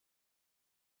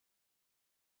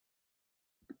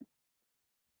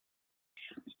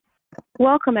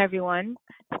Welcome, everyone.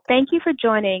 Thank you for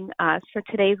joining us for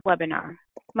today's webinar.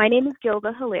 My name is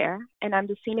Gilda Hilaire, and I'm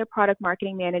the Senior Product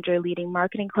Marketing Manager leading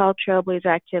Marketing Cloud Trailblazer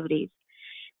activities.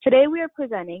 Today, we are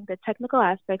presenting the technical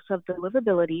aspects of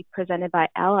deliverability presented by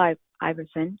Al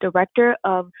Iverson, Director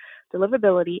of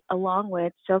Deliverability, along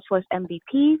with Salesforce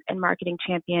MVPs and marketing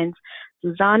champions,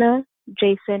 Susanna,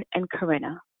 Jason, and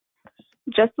Corinna.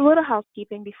 Just a little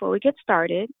housekeeping before we get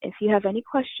started. If you have any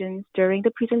questions during the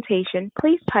presentation,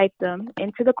 please type them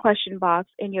into the question box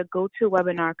in your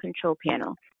GoToWebinar control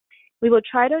panel. We will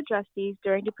try to address these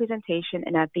during the presentation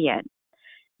and at the end.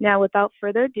 Now, without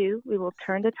further ado, we will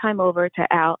turn the time over to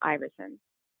Al Iverson.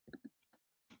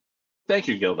 Thank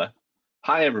you, Gilda.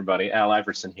 Hi, everybody. Al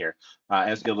Iverson here.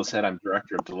 As Gilda said, I'm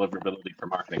Director of Deliverability for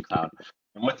Marketing Cloud.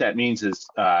 And what that means is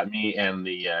me and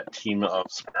the team of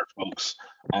smart folks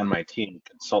on my team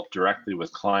consult directly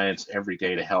with clients every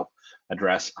day to help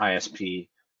address ISP,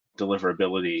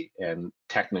 deliverability, and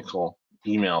technical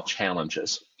email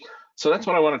challenges. So that's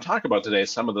what I want to talk about today,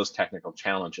 some of those technical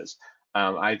challenges.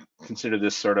 I consider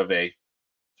this sort of a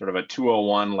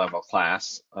 201 level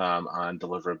class on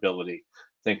deliverability,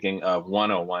 thinking of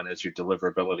 101 as your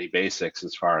deliverability basics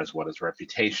as far as what is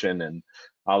reputation and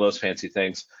all those fancy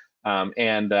things.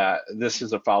 This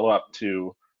is a follow-up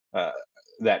to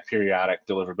that periodic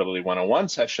Deliverability 101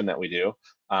 session that we do.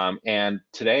 And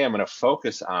today I'm going to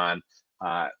focus on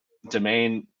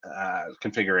domain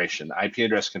configuration, IP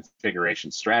address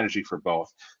configuration, strategy for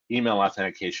both, email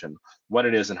authentication, what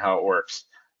it is and how it works,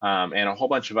 and a whole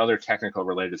bunch of other technical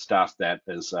related stuff that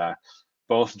is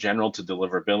both general to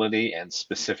deliverability and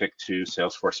specific to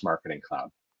Salesforce Marketing Cloud.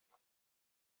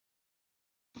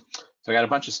 So I got a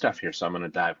bunch of stuff here, so I'm going to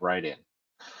dive right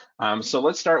in. So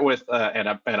let's start with at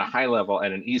a high level,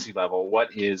 at an easy level,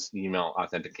 what is email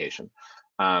authentication?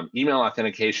 Email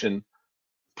authentication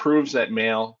proves that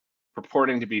mail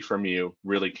purporting to be from you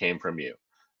really came from you.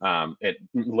 It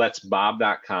lets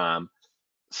Bob.com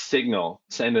send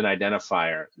an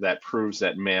identifier that proves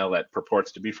that mail that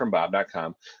purports to be from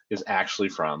Bob.com is actually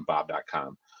from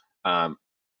Bob.com.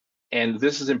 And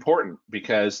this is important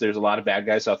because there's a lot of bad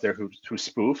guys out there who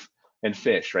spoof and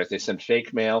phish, right? They send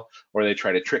fake mail, or they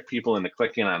try to trick people into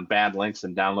clicking on bad links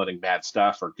and downloading bad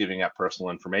stuff or giving up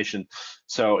personal information.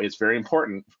 So it's very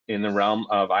important in the realm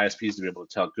of ISPs to be able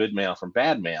to tell good mail from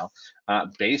bad mail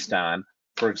based on,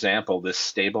 for example, this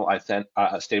stable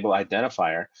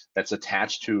identifier that's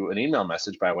attached to an email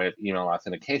message by way of email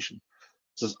authentication.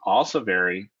 This is also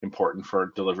very important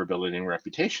for deliverability and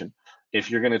reputation.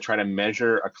 If you're going to try to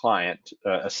measure a client,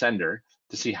 a sender,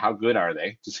 to see how good are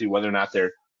they, to see whether or not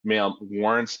their mail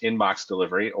warrants inbox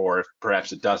delivery, or if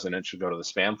perhaps it doesn't, it should go to the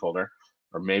spam folder,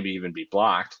 or maybe even be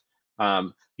blocked.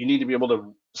 You need to be able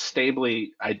to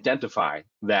stably identify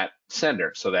that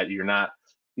sender so that you're not,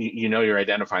 you're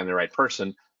identifying the right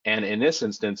person. And in this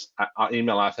instance,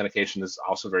 email authentication is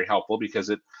also very helpful because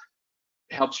it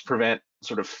helps prevent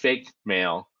sort of fake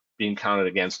mail being counted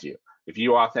against you. If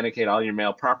you authenticate all your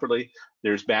mail properly,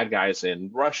 there's bad guys in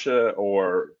Russia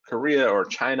or Korea or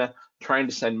China trying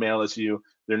to send mail as you.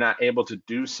 They're not able to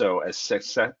do so as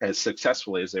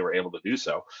successfully as they were able to do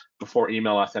so before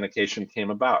email authentication came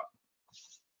about.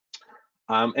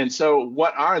 And so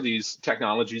what are these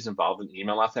technologies involved in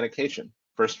email authentication?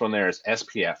 First one there is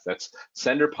SPF, that's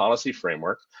Sender Policy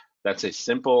Framework. That's a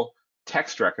simple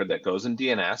text record that goes in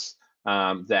DNS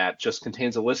that just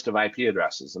contains a list of IP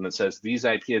addresses, and it says these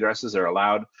IP addresses are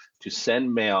allowed to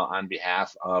send mail on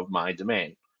behalf of my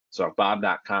domain. So if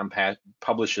Bob.com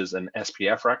publishes an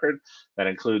SPF record that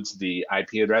includes the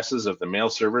IP addresses of the mail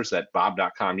servers that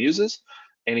Bob.com uses,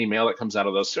 any mail that comes out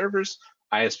of those servers,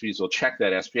 ISPs will check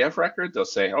that SPF record. They'll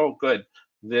say, oh, good,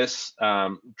 this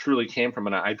truly came from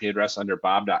an IP address under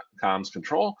Bob.com's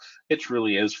control. It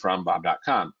truly is from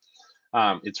Bob.com.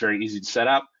 It's very easy to set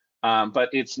up. But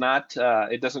it's not,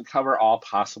 it doesn't cover all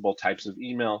possible types of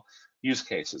email use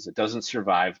cases. It doesn't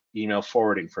survive email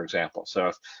forwarding, for example.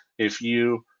 So if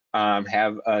you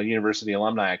have a university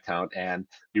alumni account and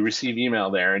you receive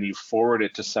email there and you forward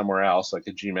it to somewhere else, like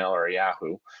a Gmail or a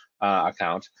Yahoo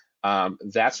account,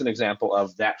 that's an example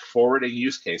of that forwarding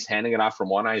use case, handing it off from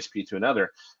one ISP to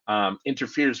another,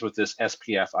 interferes with this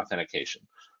SPF authentication.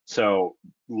 So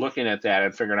looking at that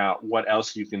and figuring out what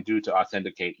else you can do to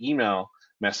authenticate email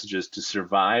messages to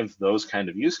survive those kind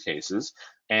of use cases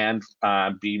and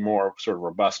be more sort of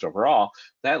robust overall,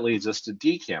 that leads us to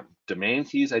DKIM, Domain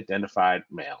Keys Identified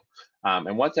Mail.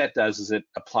 And what that does is it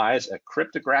applies a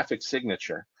cryptographic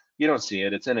signature. You don't see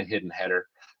it, it's in a hidden header,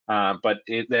 but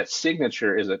that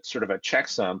signature is a sort of a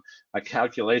checksum, a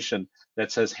calculation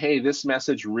that says, hey, this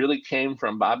message really came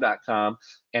from Bob.com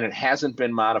and it hasn't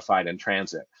been modified in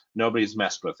transit. nobody's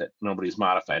messed with it. Nobody's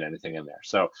modified anything in there.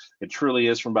 So it truly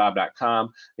is from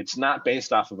bob.com. It's not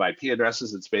based off of IP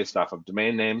addresses. It's based off of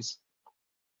domain names.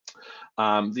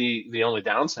 The only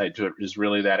downside to it is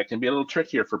really that it can be a little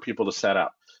trickier for people to set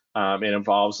up. It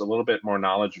involves a little bit more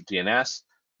knowledge of DNS.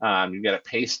 You've got to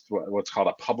paste what's called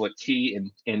a public key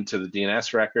into the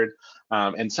DNS record.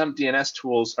 And some DNS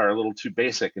tools are a little too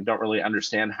basic and don't really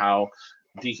understand how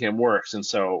DKIM works. And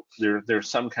so there's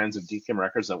some kinds of DKIM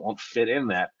records that won't fit in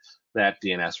that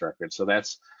DNS record. So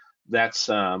that's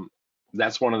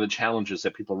one of the challenges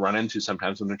that people run into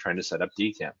sometimes when they're trying to set up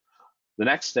DKIM. The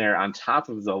next there, on top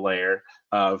of the layer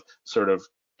of sort of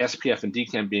SPF and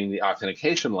DKIM being the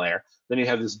authentication layer, then you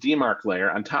have this DMARC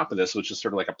layer on top of this, which is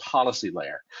sort of like a policy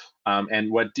layer. And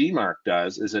what DMARC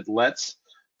does is it lets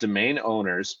domain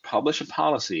owners publish a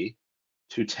policy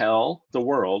to tell the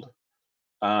world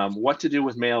what to do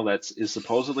with mail that is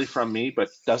supposedly from me, but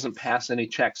doesn't pass any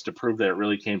checks to prove that it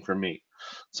really came from me.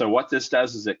 So what this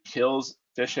does is it kills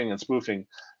phishing and spoofing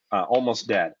almost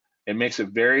dead. It makes it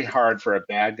very hard for a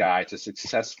bad guy to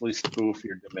successfully spoof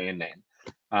your domain name.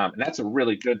 And that's a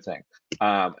really good thing.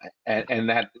 And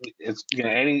that it's, you know,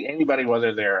 anybody,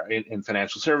 whether they're in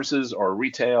financial services or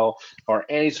retail or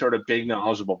any sort of big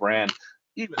knowledgeable brand,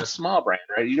 even a small brand,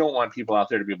 right? You don't want people out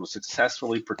there to be able to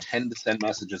successfully pretend to send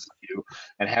messages to you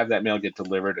and have that mail get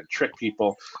delivered and trick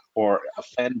people or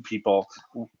offend people.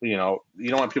 You know, you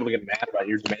don't want people to get mad about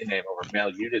your domain name over mail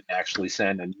you didn't actually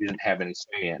send and you didn't have any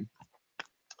say in.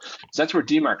 So that's where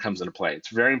DMARC comes into play. It's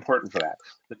very important for that.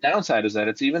 The downside is that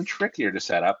it's even trickier to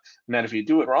set up, and that if you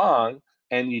do it wrong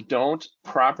and you don't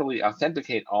properly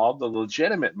authenticate all the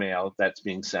legitimate mail that's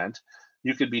being sent,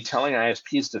 you could be telling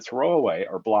ISPs to throw away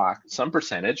or block some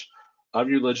percentage of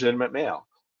your legitimate mail.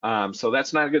 So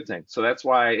that's not a good thing. So that's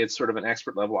why it's sort of an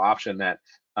expert level option that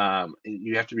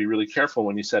you have to be really careful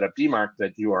when you set up DMARC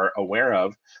that you are aware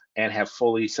of and have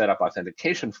fully set up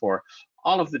authentication for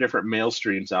all of the different mail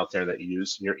streams out there that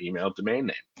use your email domain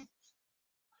name.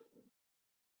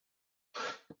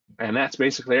 And that's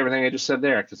basically everything I just said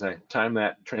there because I timed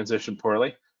that transition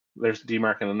poorly. There's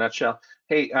DMARC in a nutshell.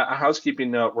 Hey, a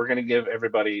housekeeping note, we're gonna give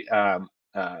everybody,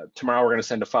 tomorrow we're gonna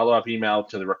send a follow-up email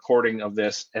to the recording of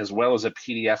this as well as a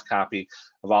PDF copy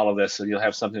of all of this. So you'll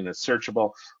have something that's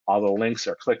searchable, all the links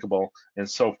are clickable and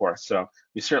so forth. So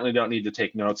you certainly don't need to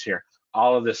take notes here.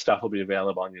 All of this stuff will be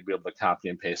available and you'll be able to copy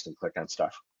and paste and click on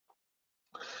stuff.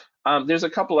 There's a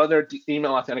couple other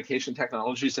email authentication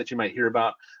technologies that you might hear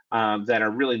about that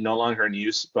are really no longer in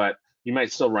use, but you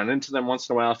might still run into them once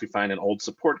in a while if you find an old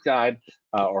support guide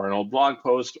or an old blog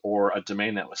post or a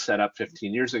domain that was set up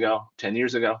 15 years ago, 10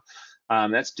 years ago.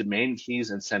 That's domain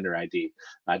keys and sender ID.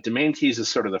 Domain keys is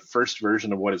sort of the first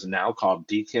version of what is now called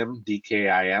DKIM,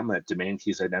 D-K-I-M, that domain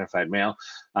keys identified mail.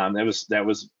 It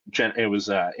was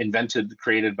invented,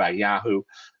 created by Yahoo,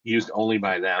 used only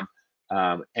by them.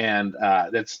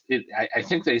 That's it. I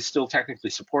think they still technically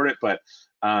support it, but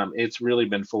it's really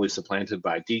been fully supplanted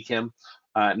by DKIM.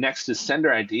 Next is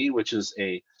Sender ID, which is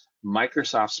a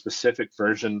Microsoft-specific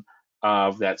version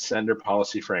of that sender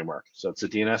policy framework. So it's a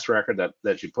DNS record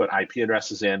that you put IP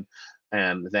addresses in,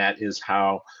 and that is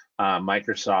how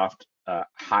Microsoft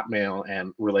Hotmail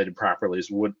and related properties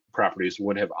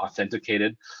would have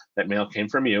authenticated that mail came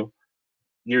from you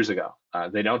years ago.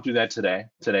 They don't do that today.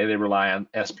 Today they rely on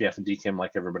SPF and DKIM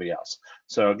like everybody else.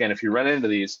 So again, if you run into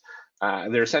these,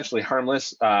 they're essentially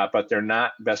harmless, but they're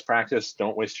not best practice.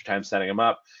 Don't waste your time setting them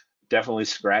up. Definitely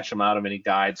scratch them out of any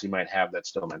guides you might have that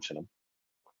still mention them.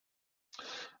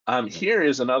 Here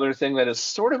is another thing that is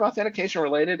sort of authentication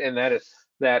related, and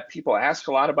that people ask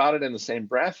a lot about it in the same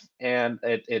breath, and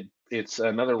it's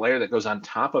another layer that goes on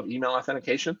top of email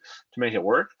authentication to make it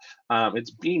work.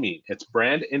 It's BIMI. It's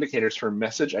brand indicators for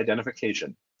message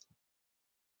identification.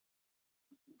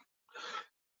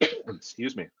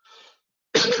 Excuse me.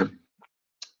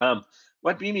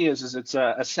 What BIMI is it's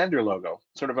a sender logo,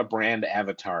 sort of a brand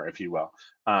avatar, if you will.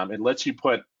 It lets you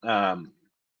put a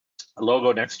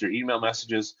logo next to your email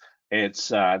messages. It's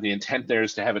the intent there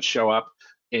is to have it show up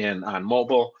on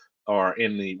mobile or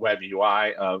in the web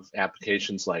UI of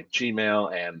applications like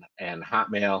Gmail and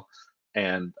Hotmail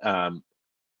and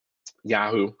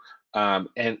Yahoo. And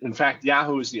in fact,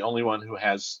 Yahoo is the only one who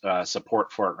has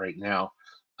support for it right now.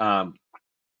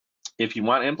 If you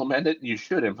want to implement it, you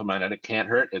should implement it. It can't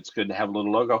hurt. It's good to have a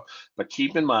little logo, but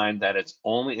keep in mind that it's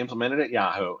only implemented at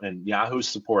Yahoo, and Yahoo's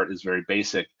support is very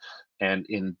basic and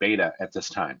in beta at this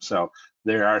time. So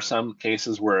there are some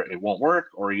cases where it won't work,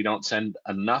 or you don't send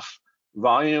enough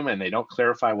volume and they don't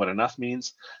clarify what enough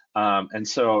means. And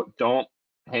so don't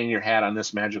hang your hat on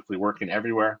this magically working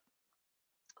everywhere.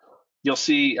 You'll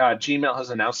see Gmail has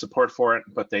announced support for it,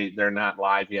 but they're not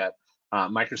live yet.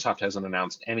 Microsoft hasn't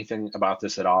announced anything about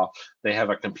this at all. They have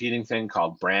a competing thing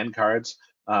called brand cards,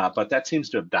 but that seems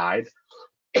to have died.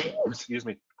 Excuse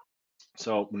me.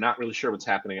 So I'm not really sure what's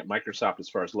happening at Microsoft as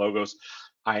far as logos.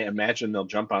 I imagine they'll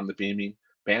jump on the beaming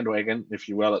bandwagon, if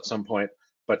you will, at some point,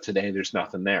 but today there's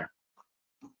nothing there.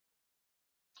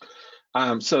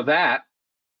 So that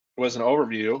was an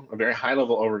overview, a very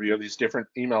high-level overview of these different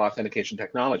email authentication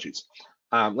technologies.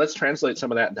 Let's translate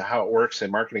some of that into how it works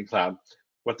in Marketing Cloud,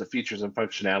 what the features and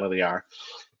functionality are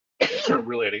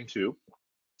relating to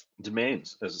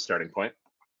domains as a starting point.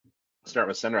 Start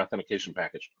with Sender Authentication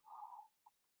Package.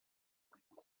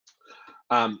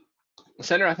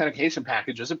 Sender Authentication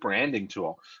Package is a branding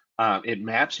tool. It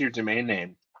maps your domain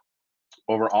name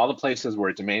over all the places where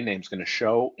a domain name is going to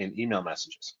show in email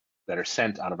messages that are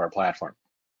sent out of our platform.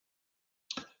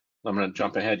 I'm going to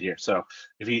jump ahead here. So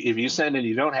if you send and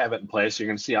you don't have it in place, you're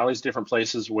going to see all these different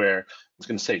places where it's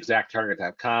going to say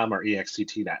exacttarget.com or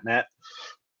exct.net.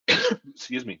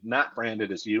 Excuse me, not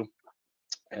branded as you,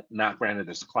 not branded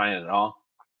as the client at all.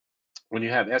 When you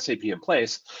have SAP in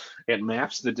place, it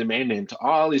maps the domain name to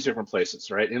all these different places,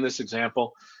 right? In this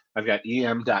example, I've got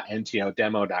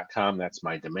em.ntodemo.com. That's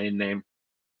my domain name.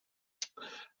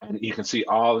 And you can see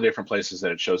all the different places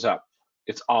that it shows up.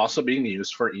 It's also being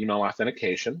used for email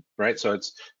authentication, right? So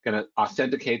it's going to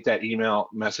authenticate that email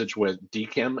message with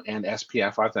DKIM and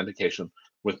SPF authentication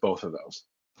with both of those.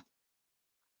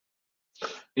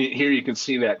 Here you can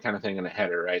see that kind of thing in a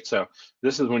header, right? So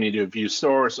this is when you do view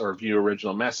source or view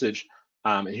original message.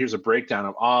 And here's a breakdown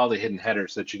of all the hidden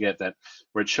headers that you get, that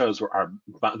where it shows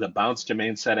the bounce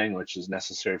domain setting, which is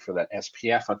necessary for that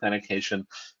SPF authentication.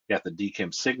 You got the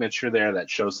DKIM signature there that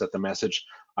shows that the message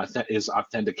is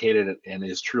authenticated and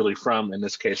is truly from, in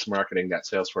this case,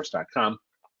 marketing.salesforce.com,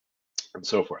 and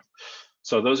so forth.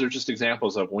 So those are just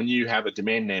examples of when you have a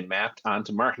domain name mapped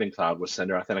onto Marketing Cloud with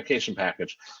Sender Authentication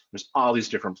Package, there's all these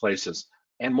different places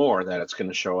and more that it's going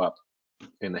to show up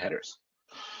in the headers.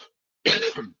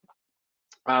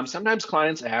 Sometimes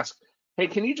clients ask, hey,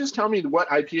 can you just tell me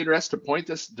what IP address to point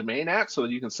this domain at so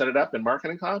that you can set it up in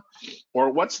Marketing Cloud?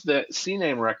 Or what's the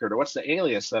CNAME record, or what's the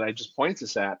alias that I just point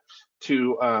this at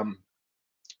to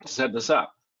set this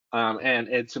up? And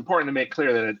it's important to make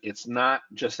clear that it's not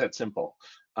just that simple.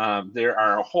 There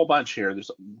are a whole bunch here.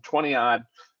 There's 20 odd,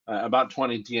 about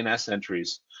 20 DNS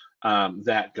entries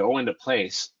that go into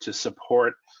place to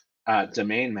support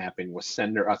domain mapping with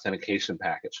Sender Authentication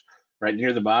Package. Right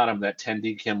near the bottom, that 10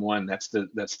 DKIM1,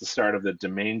 that's the start of the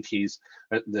domain keys,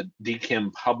 the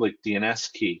DKIM public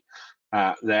DNS key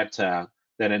that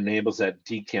enables that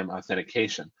DKIM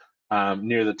authentication.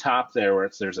 Near the top there,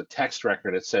 where there's a text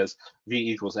record, it says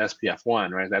V equals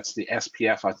SPF1, right? That's the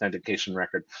SPF authentication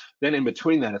record. Then in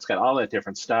between that, it's got all that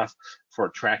different stuff for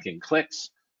tracking clicks,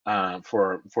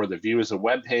 for the view as a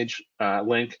web page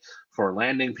link, for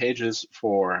landing pages,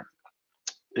 for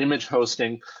image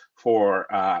hosting, for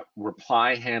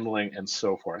reply handling, and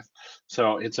so forth.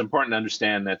 So it's important to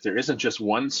understand that there isn't just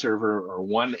one server or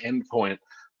one endpoint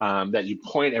that you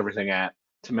point everything at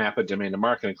to map a domain to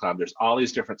Marketing Cloud. There's all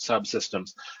these different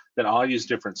subsystems that all use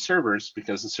different servers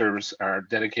because the servers are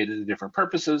dedicated to different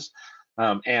purposes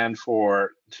and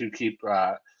to keep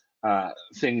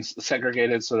things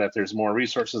segregated so that there's more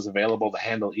resources available to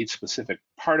handle each specific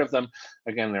part of them.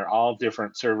 Again, they're all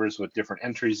different servers with different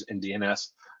entries in DNS,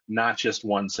 not just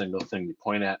one single thing you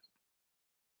point at.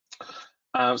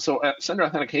 So Sender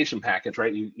Authentication Package,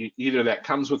 right? You either that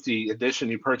comes with the edition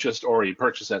you purchased, or you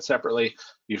purchase that separately.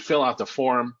 You fill out the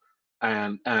form,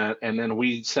 and then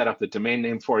we set up the domain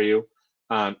name for you.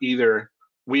 Either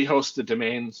we host the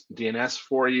domain's DNS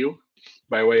for you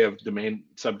by way of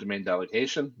subdomain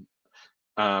delegation,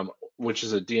 which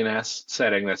is a DNS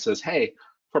setting that says, hey,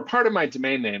 for part of my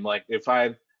domain name, like if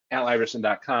I've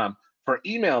aliverson.com, for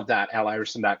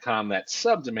email.aliverson.com, that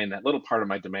subdomain, that little part of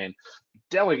my domain,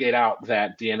 delegate out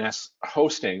that DNS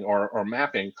hosting or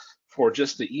mapping for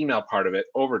just the email part of it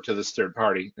over to this third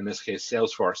party, in this case,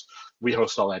 Salesforce. We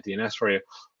host all that DNS for you.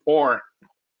 Or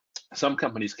some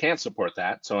companies can't support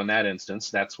that. So in that instance,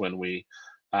 that's when we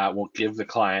will give the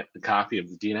client the copy of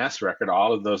the DNS record,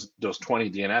 all of those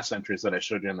 20 DNS entries that I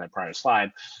showed you in that prior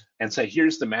slide, and say,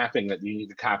 here's the mapping that you need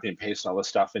to copy and paste all this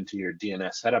stuff into your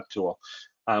DNS setup tool.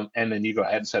 And then you go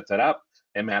ahead and set that up.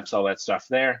 It maps all that stuff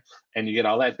there, and you get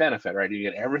all that benefit, right? You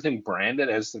get everything branded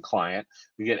as the client.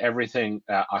 You get everything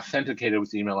authenticated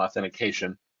with email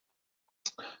authentication.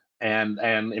 And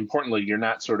importantly, you're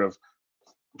not sort of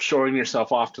showing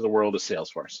yourself off to the world as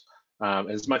Salesforce.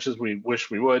 As much as we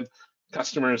wish we would,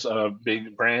 customers of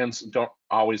big brands don't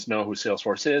always know who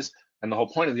Salesforce is. And the whole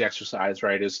point of the exercise,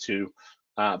 right, is to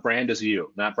brand as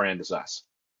you, not brand as us.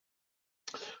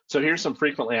 So here's some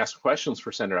frequently asked questions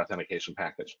for sender authentication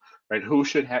package, right? Who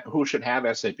should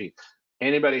have SAP?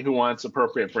 Anybody who wants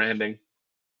appropriate branding.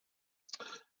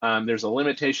 There's a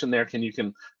limitation there.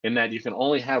 In that you can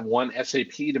only have one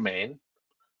SAP domain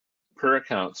per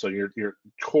account. So your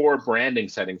core branding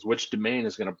settings, which domain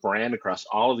is going to brand across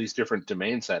all of these different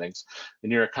domain settings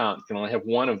in your account, you can only have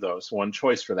one of those, one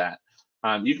choice for that.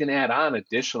 You can add on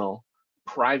additional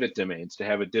private domains to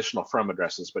have additional from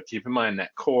addresses, but keep in mind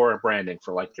that core branding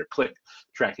for like your click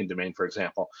tracking domain, for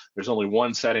example, there's only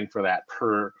one setting for that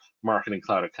per Marketing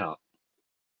Cloud account.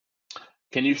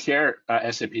 Can you share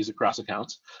SAPs across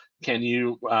accounts? Can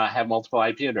you have multiple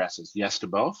IP addresses? Yes to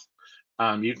both.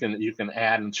 You can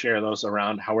add and share those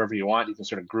around however you want. You can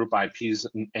sort of group IPs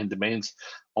and domains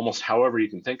almost however you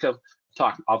can think of.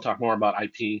 I'll talk more about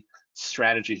IP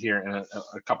strategy here in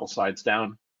a couple slides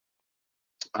down.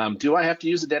 Do I have to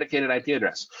use a dedicated IP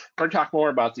address? We're going to talk more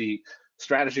about the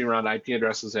strategy around IP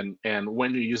addresses and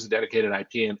when you use a dedicated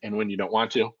IP and when you don't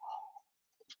want to.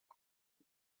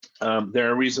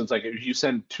 There are reasons, like if you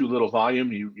send too little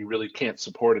volume, you really can't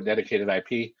support a dedicated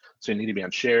IP, so you need to be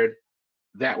on shared.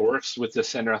 That works with the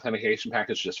sender authentication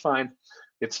package just fine.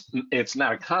 It's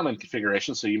not a common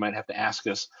configuration, so you might have to ask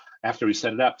us after we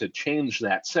set it up to change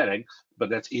that setting, but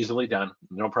that's easily done,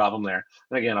 no problem there.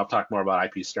 And again, I'll talk more about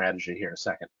IP strategy here in a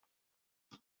second.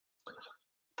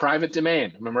 Private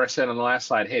domain. Remember I said on the last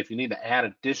slide, hey, if you need to add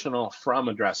additional from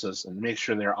addresses and make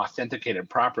sure they're authenticated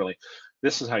properly,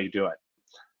 this is how you do it.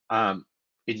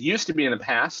 It used to be in the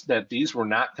past that these were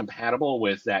not compatible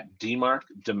with that DMARC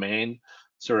domain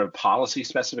sort of policy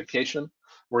specification,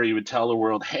 where you would tell the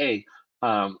world, hey,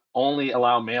 only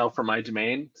allow mail from my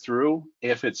domain through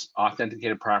if it's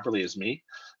authenticated properly as me.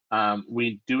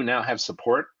 We do now have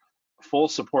support, full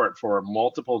support for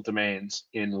multiple domains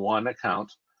in one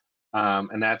account,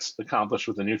 and that's accomplished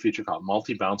with a new feature called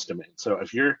multi-bounce domain. So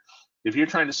if you're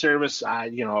trying to service,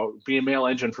 be a mail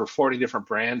engine for 40 different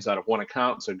brands out of one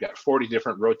account, so you've got 40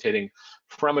 different rotating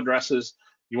from addresses,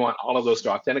 you want all of those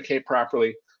to authenticate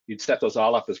properly, you'd set those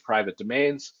all up as private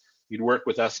domains. You'd work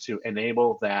with us to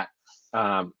enable that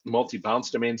multi-bounce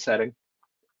domain setting.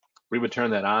 We would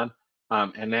turn that on,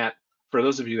 and that, for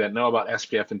those of you that know about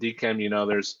SPF and DKIM, you know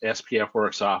there's SPF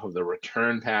works off of the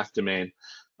return path domain.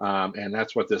 And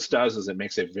that's what this does, is it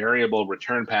makes a variable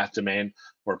return path domain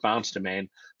or bounce domain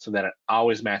so that it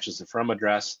always matches the from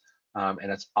address,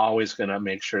 and it's always going to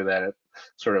make sure that it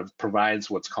sort of provides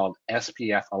what's called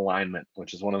SPF alignment,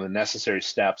 which is one of the necessary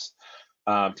steps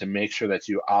to make sure that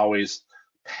you always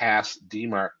pass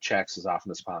DMARC checks as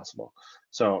often as possible.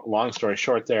 So long story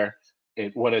short there,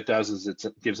 what it does is it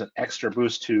gives an extra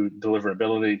boost to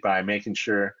deliverability by making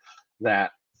sure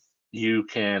that you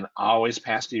can always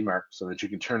pass DMARC, so that you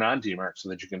can turn on DMARC, so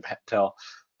that you can tell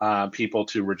people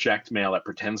to reject mail that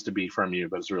pretends to be from you,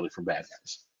 but is really from bad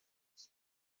guys.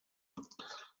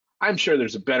 I'm sure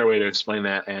there's a better way to explain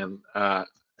that, and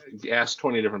ask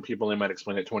 20 different people, they might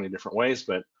explain it 20 different ways,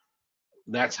 but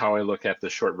that's how I look at the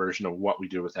short version of what we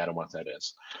do with that and what that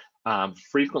is.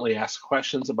 Frequently asked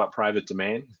questions about private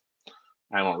domain.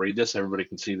 I won't read this, everybody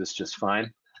can see this just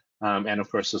fine. And of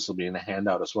course, this will be in the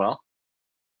handout as well.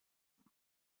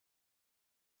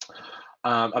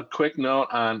 A quick note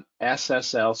on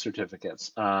SSL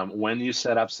certificates. When you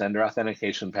set up sender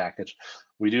authentication package,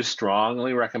 we do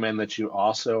strongly recommend that you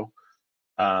also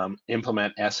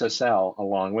implement SSL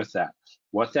along with that.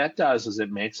 What that does is it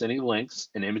makes any links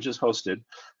and images hosted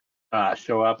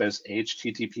show up as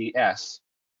HTTPS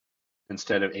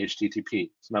instead of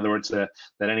HTTP. So in other words, that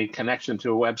any connection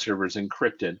to a web server is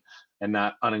encrypted and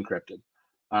not unencrypted.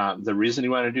 The reason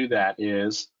you want to do that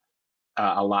is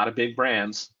a lot of big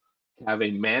brands have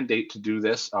a mandate to do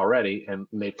this already, and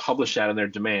they publish that in their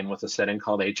domain with a setting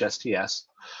called HSTS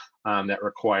that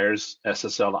requires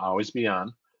SSL to always be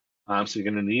on. So you're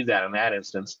going to need that in that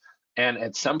instance. And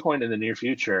at some point in the near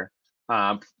future,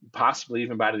 possibly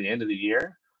even by the end of the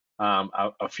year,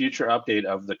 a future update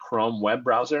of the Chrome web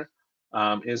browser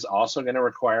is also going to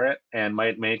require it, and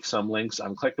might make some links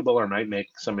unclickable or might make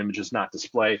some images not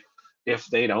display if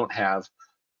they don't have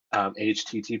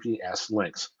HTTPS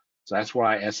links. So that's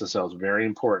why SSL is very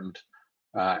important,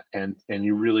 and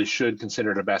you really should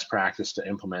consider it a best practice to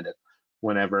implement it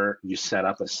whenever you set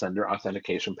up a sender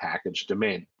authentication package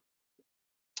domain.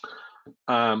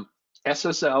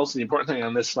 SSLs, the important thing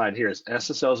on this slide here is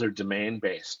SSLs are domain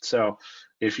based. So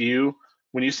if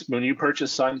when you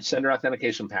purchase sender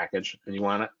authentication package and you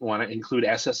want to include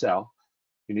SSL,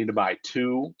 you need to buy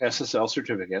 2 SSL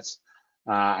certificates.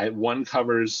 One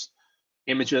covers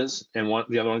images and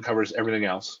the other one covers everything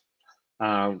else.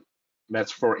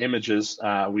 That's for images.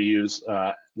 We use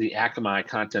the Akamai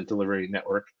Content Delivery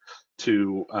Network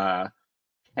to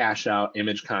hash out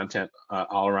image content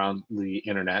all around the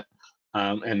internet.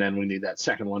 And then we need that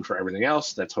second one for everything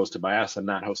else that's hosted by us and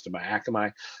not hosted by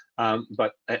Akamai.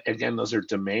 But again, those are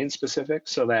domain specific,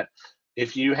 so that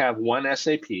if you have one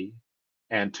SAP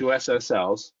and two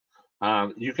SSLs,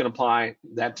 you can apply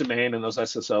that domain and those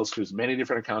SSLs to as many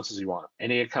different accounts as you want.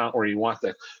 Any account where you want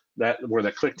where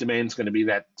the click domain is going to be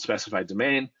that specified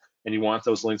domain, and you want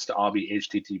those links to all be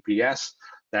HTTPS,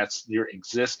 that's your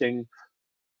existing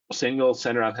single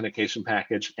sender authentication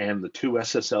package and the two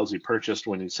SSLs you purchased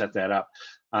when you set that up.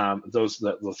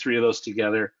 The three of those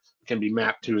together can be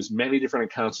mapped to as many different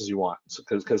accounts as you want,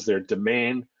 because they're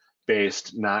domain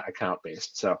based, not account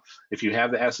based. So if you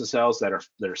have the SSLs that are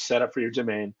set up for your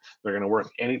domain, they're going to work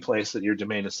any place that your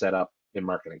domain is set up in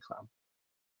Marketing Cloud.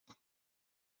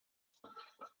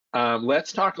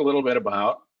 Let's talk a little bit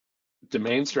about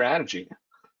domain strategy.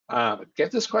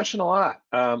 Get this question a lot.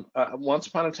 Once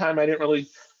upon a time, I didn't really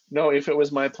know if it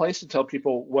was my place to tell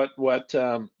people what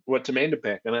domain to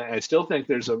pick, and I still think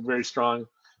there's a very strong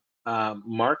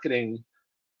marketing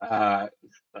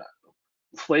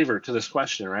flavor to this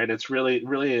question, right? It's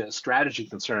really a strategy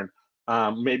concern,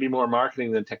 maybe more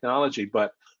marketing than technology,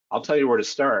 but I'll tell you where to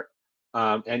start.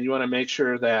 And you want to make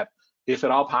sure that, if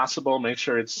at all possible, make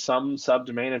sure it's some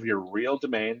subdomain of your real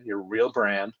domain, your real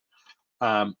brand,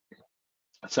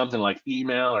 something like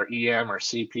email or EM or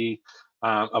CP.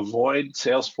 Avoid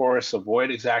Salesforce, avoid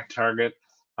ExactTarget.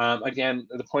 Again,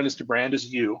 the point is to brand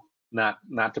as you, not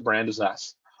to brand as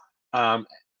us.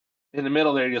 In the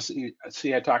middle there, you'll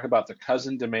see I talk about the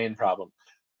cousin domain problem.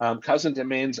 Cousin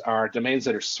domains are domains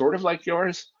that are sort of like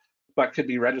yours, but could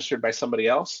be registered by somebody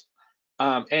else.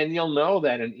 And you'll know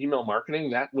that in email marketing,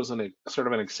 that was sort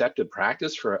of an accepted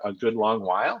practice for a good long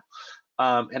while.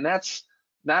 And that's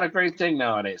not a great thing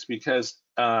nowadays, because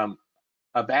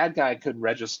a bad guy could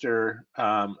register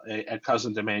a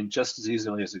cousin domain just as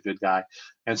easily as a good guy.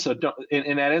 And so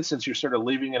in that instance, you're sort of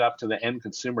leaving it up to the end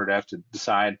consumer to have to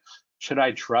decide, should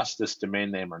I trust this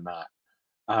domain name or not?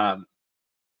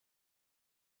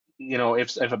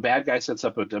 If a bad guy sets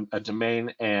up a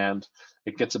domain and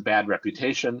it gets a bad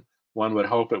reputation, one would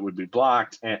hope it would be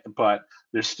blocked, but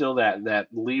there's still that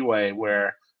leeway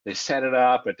where they set it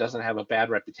up, it doesn't have a bad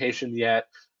reputation yet.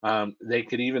 They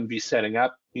could even be setting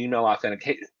up email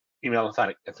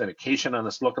authentication on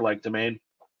this lookalike domain.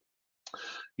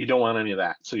 You don't want any of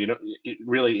that. So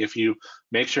if you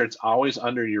make sure it's always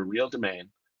under your real domain,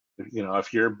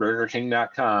 if you're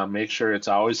BurgerKing.com, make sure it's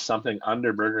always something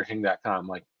under BurgerKing.com,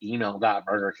 like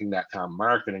email.BurgerKing.com,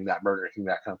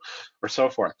 marketing.BurgerKing.com, or so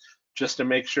forth, just to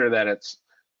make sure that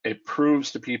it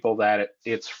proves to people that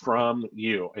it's from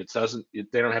you. They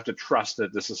don't have to trust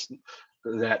that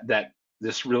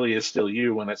this really is still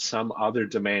you when it's some other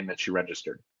domain that you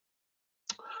registered.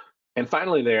 And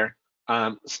finally,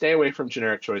 stay away from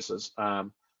generic choices.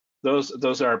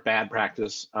 Those are bad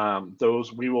practice.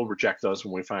 We will reject those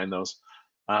when we find those.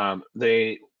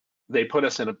 They put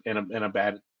us in a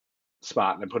bad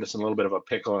spot, and they put us in a little bit of a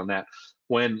pickle in that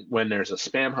when there's a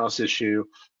spam house issue,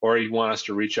 or you want us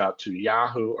to reach out to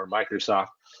Yahoo or Microsoft,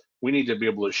 we need to be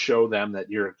able to show them that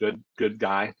you're a good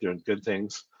guy doing good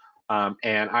things.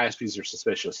 And ISPs are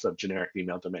suspicious of generic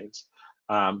email domains.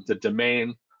 The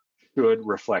domain should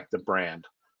reflect the brand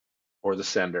or the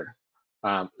sender.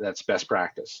 That's best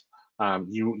practice.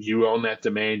 You own that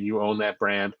domain, you own that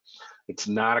brand. It's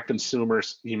not a consumer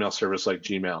email service like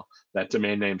Gmail. That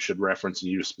domain name should reference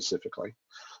you specifically.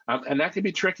 And that can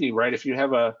be tricky, right? If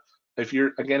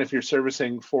you're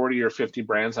servicing 40 or 50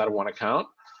 brands out of one account,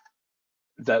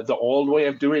 the old way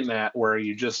of doing that, where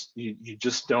you just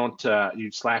don't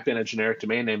you slap in a generic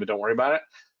domain name and don't worry about it,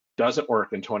 doesn't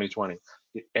work in 2020.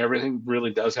 Everything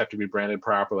really does have to be branded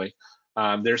properly.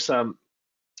 It's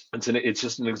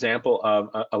just an example of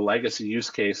a legacy use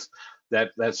case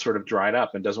that sort of dried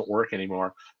up and doesn't work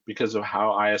anymore because of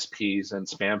how ISPs and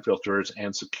spam filters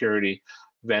and security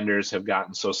vendors have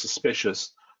gotten so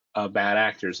suspicious of bad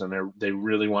actors, and they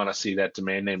really want to see that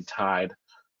domain name tied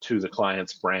to the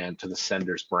client's brand, to the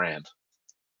sender's brand.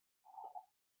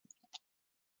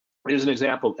 Here's an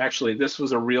example. Actually, this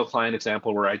was a real client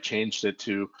example where I changed it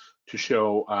to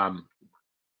show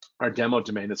our demo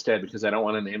domain instead, because I don't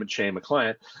want to name and shame a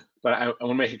client, but I want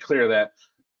to make it clear that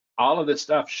all of this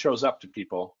stuff shows up to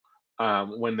people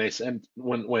when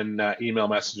email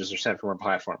messages are sent from our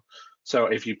platform. So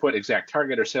if you put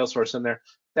ExactTarget or Salesforce in there,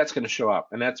 that's going to show up,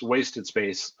 and that's wasted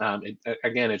space.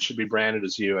 Again, it should be branded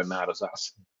as you and not as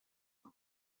us.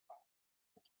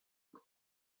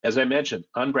 As I mentioned,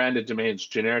 unbranded domains,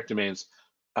 generic domains,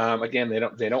 Again,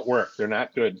 they don't work. They're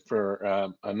not good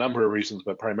for a number of reasons,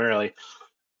 but primarily,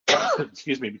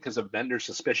 excuse me, because of vendor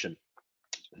suspicion.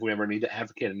 If we ever need to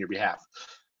advocate on your behalf,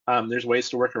 there's ways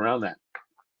to work around that.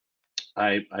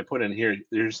 I put in here.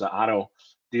 There's the auto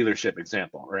dealership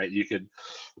example, right? You could,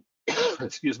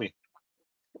 excuse me,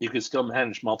 you could still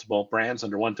manage multiple brands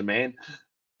under one domain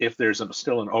if there's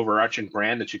still an overarching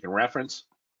brand that you can reference.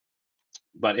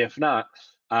 But if not,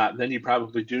 then you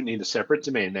probably do need a separate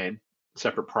domain name,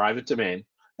 separate private domain,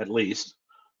 at least,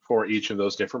 for each of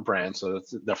those different brands, so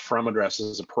that the from address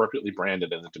is appropriately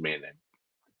branded in the domain name.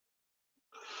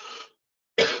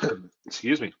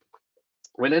 Excuse me.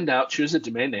 When in doubt, choose a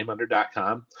domain name under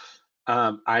 .com.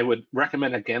 I would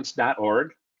recommend against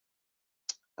 .org.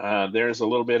 There's a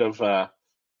little bit of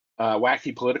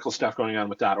wacky political stuff going on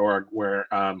with .org, where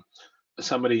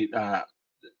somebody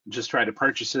just tried to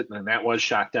purchase it, and that was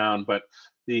shot down, but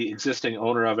the existing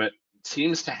owner of it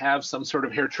seems to have some sort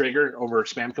of hair trigger over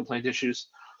spam complaint issues,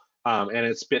 and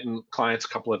it's bitten clients a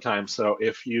couple of times. So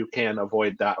if you can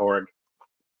avoid .org,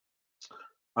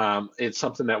 it's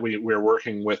something that we're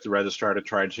working with the registrar to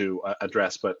try to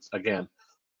address. But again,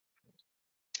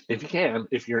 if you can,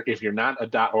 if you're not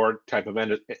a .org type of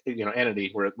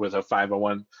entity with a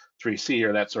 501(c)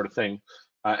 or that sort of thing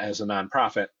as a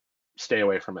nonprofit, stay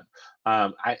away from it.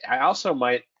 I also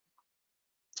might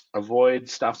avoid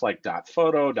stuff like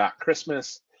 .photo,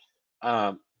 .christmas.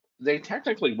 They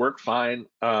technically work fine,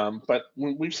 but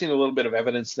we've seen a little bit of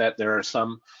evidence that there are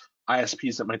some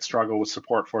ISPs that might struggle with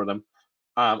support for them.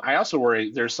 I also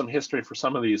worry there's some history for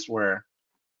some of these where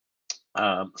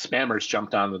spammers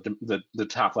jumped on the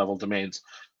top level domains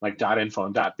like .info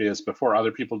and .biz before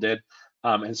other people did,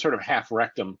 and sort of half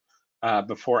wrecked them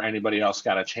before anybody else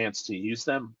got a chance to use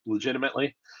them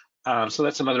legitimately. So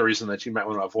that's another reason that you might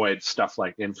want to avoid stuff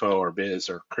like info or biz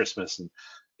or Christmas. And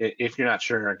if you're not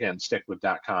sure, again, stick with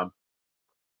 .com.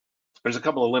 There's a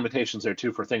couple of limitations there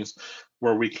too for things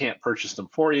where we can't purchase them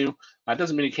for you. It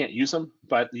doesn't mean you can't use them,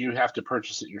 but you have to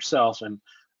purchase it yourself and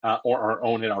or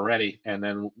own it already, and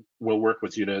then we'll work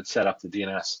with you to set up the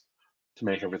DNS to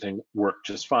make everything work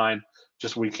just fine.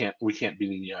 Just we can't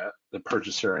be the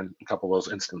purchaser in a couple of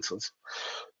those instances.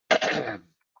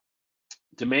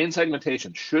 Domain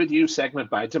segmentation. Should you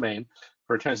segment by domain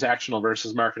for transactional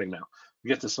versus marketing mail? We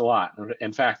get this a lot.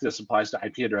 In fact, this applies to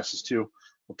IP addresses too.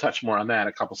 We'll touch more on that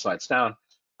a couple slides down.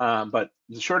 But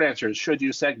the short answer is, should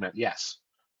you segment? Yes.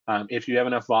 If you have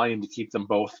enough volume to keep them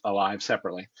both alive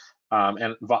separately.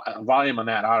 And volume on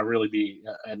that ought to really be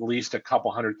at least a couple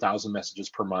 100,000 messages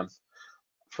per month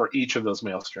for each of those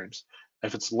mail streams.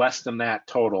 If it's less than that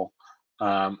total,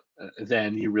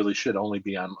 then you really should only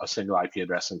be on a single IP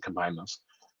address and combine those.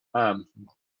 And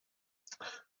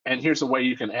here's a way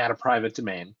you can add a private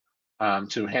domain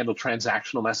to handle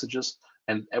transactional messages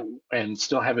and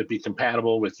still have it be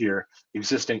compatible with your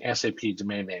existing SAP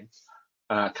domain name.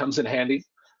 Comes in handy.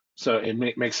 So it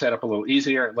makes setup a little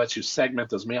easier. It lets you segment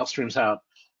those mail streams out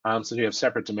so you have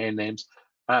separate domain names.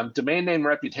 Domain name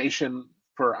reputation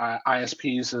for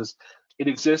ISPs is, it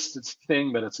exists, it's a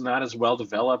thing, but it's not as well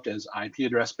developed as IP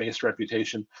address-based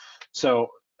reputation. So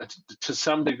to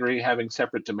some degree, having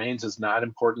separate domains is not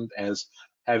important as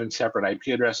having separate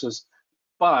IP addresses,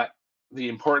 but the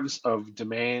importance of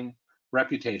domain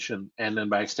reputation and then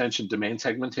by extension domain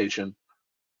segmentation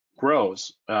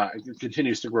grows, it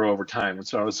continues to grow over time. And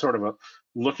so I was sort of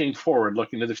looking forward,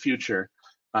 looking to the future.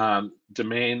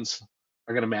 Domains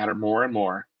are going to matter more and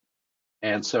more.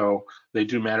 And so they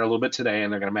do matter a little bit today,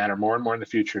 and they're going to matter more and more in the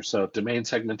future. So domain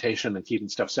segmentation and keeping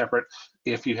stuff separate,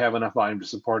 if you have enough volume to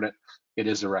support it, it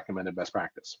is a recommended best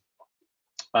practice.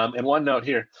 And one note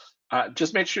here,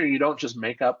 just make sure you don't just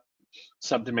make up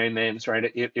subdomain names,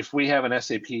 right? If we have an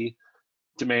SAP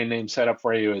domain name set up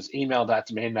for you as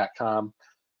email.domain.com,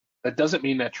 that doesn't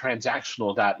mean that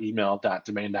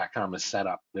transactional.email.domain.com is set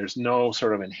up. There's no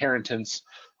sort of inheritance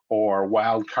or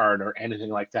wildcard or anything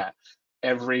like that.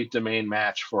 Every domain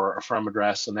match for a from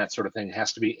address and that sort of thing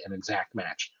has to be an exact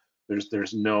match.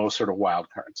 There's no sort of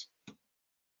wildcards.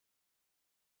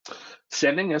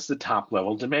 Sending as the top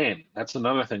level domain. That's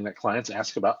another thing that clients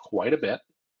ask about quite a bit.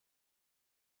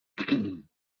 And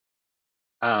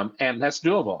that's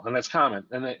doable and that's common.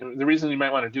 And the reason you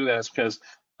might want to do that is because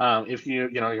if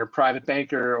you're a private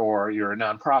banker or you're a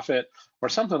nonprofit or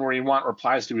something where you want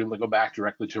replies to be able to go back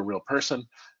directly to a real person,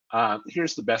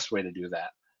 here's the best way to do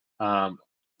that.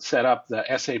 Set up the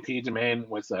SAP domain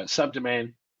with a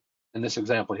subdomain. In this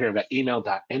example here, I've got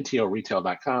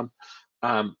email.ntoretail.com.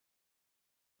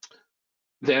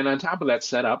 Then on top of that,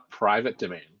 set up private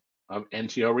domain of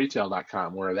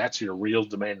ntoretail.com, where that's your real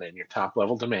domain name, your top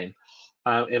level domain.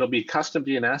 It'll be custom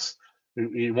DNS.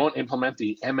 You won't implement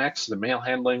the MX, the mail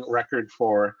handling record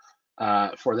for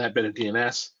that bit of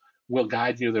DNS. We'll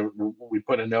guide you. We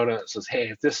put a note on it that says, hey,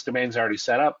 if this domain's already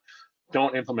set up,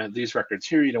 don't implement these records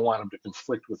here. You don't want them to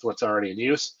conflict with what's already in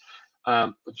use.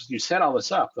 You set all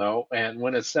this up though, and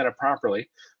when it's set up properly,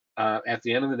 at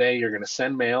the end of the day, you're going to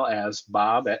send mail as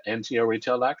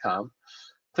bob@ntoretail.com.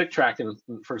 Click tracking,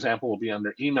 for example, will be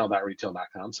under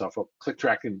email.retail.com. So for click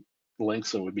tracking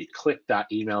links, it would be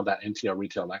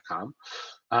click.email.ntlretail.com.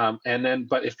 And then,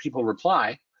 but if people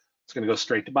reply, it's going to go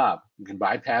straight to Bob. You can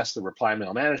bypass the reply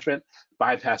mail management,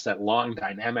 bypass that long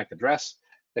dynamic address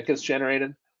that gets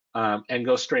generated, and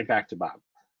go straight back to Bob.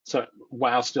 So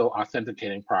while still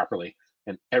authenticating properly,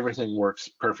 and everything works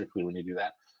perfectly when you do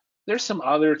that. There's some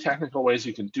other technical ways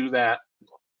you can do that,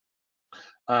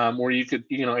 where you could,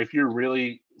 if you're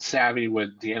really savvy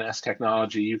with DNS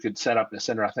technology, you could set up a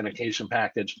sender authentication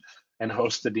package and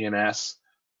host the DNS,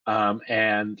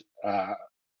 and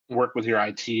work with your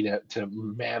IT to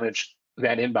manage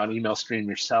that inbound email stream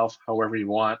yourself, however you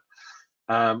want.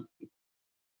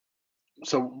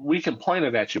 So we can point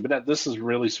it at you, but this is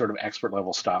really sort of expert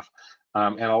level stuff.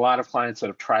 And a lot of clients that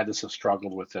have tried this have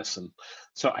struggled with this. And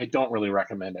so I don't really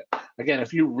recommend it. Again,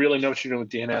 if you really know what you're doing with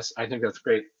DNS, I think that's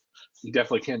great. You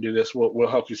definitely can do this. We'll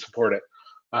help you support it.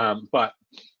 But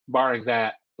barring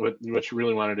that, what you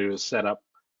really want to do is set up,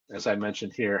 as I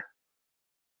mentioned here,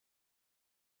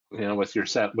 with your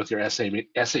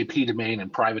SAP domain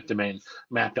and private domain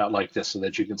mapped out like this so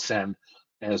that you can send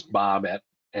as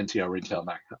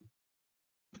bob@ntlretail.com.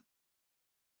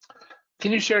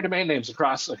 Can you share domain names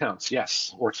across accounts?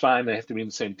 Yes, works fine. They have to be in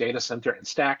the same data center and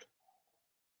stack.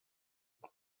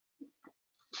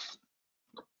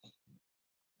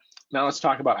 Now let's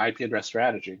talk about IP address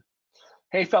strategy.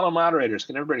 Hey, fellow moderators,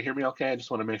 can everybody hear me okay? I just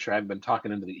want to make sure I haven't been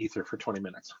talking into the ether for 20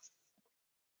 minutes.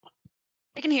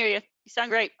 I can hear you. You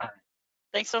sound great. All right.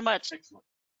 Thanks so much. Excellent.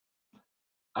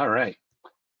 All right.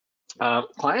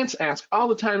 Clients ask all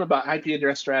the time about IP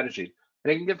address strategy,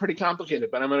 and it can get pretty complicated,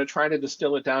 but I'm going to try to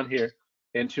distill it down here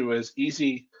into as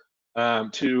easy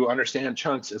to understand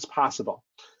chunks as possible.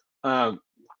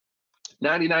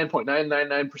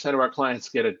 99.999% of our clients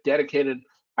get a dedicated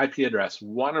IP address,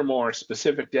 one or more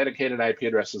specific dedicated IP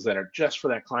addresses that are just for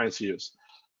that client's use.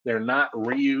 They're not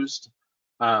reused.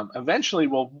 Eventually,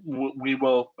 we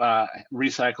will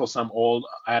recycle some old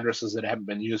addresses that haven't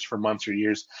been used for months or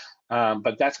years,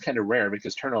 but that's kind of rare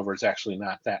because turnover is actually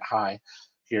not that high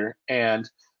here. And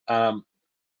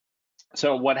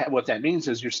so what that means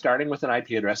is you're starting with an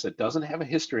IP address that doesn't have a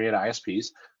history at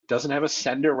ISPs, doesn't have a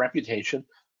sender reputation,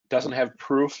 doesn't have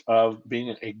proof of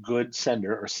being a good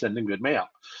sender or sending good mail.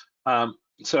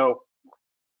 So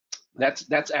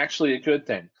that's actually a good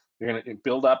thing. You're going to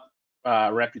build up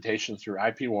reputation through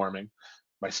IP warming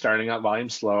by starting out volume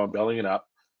slow and building it up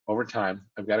over time.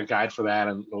 I've got a guide for that,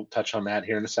 and we'll touch on that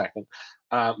here in a second.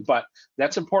 But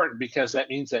that's important because that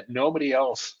means that nobody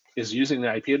else is using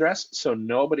the IP address, so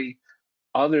nobody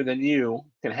other than you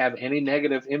can have any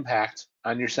negative impact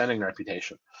on your sending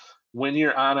reputation. When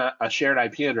you're on a shared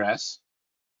IP address,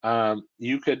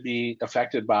 you could be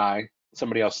affected by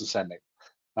somebody else's sending.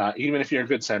 Even if you're a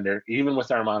good sender, even with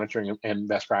our monitoring and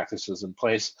best practices in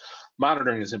place,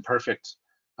 monitoring is imperfect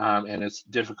and it's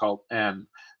difficult. And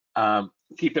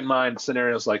keep in mind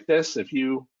scenarios like this. If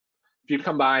you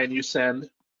come by and you send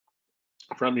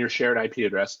from your shared IP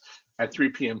address at 3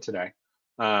 p.m. today,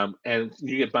 and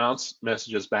you get bounce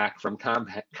messages back from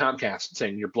Comcast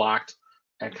saying you're blocked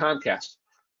at Comcast.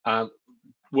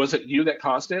 Was it you that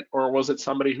caused it, or was it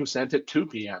somebody who sent it 2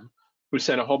 p.m., who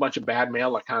sent a whole bunch of bad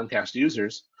mail to Comcast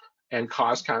users and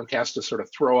caused Comcast to sort of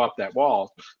throw up that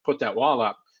wall, put that wall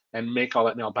up, and make all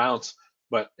that mail bounce?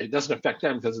 But it doesn't affect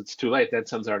them because it's too late. That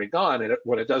send's already gone. And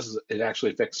what it does is it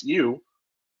actually affects you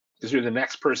because you're the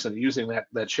next person using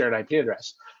that shared IP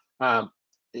address.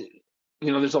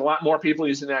 There's a lot more people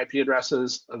using the IP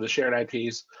addresses of the shared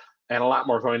IPs, and a lot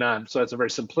more going on. So it's a very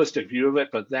simplistic view of it,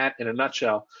 but that, in a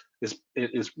nutshell,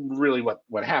 is really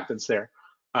what happens there.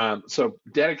 So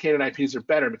dedicated IPs are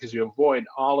better because you avoid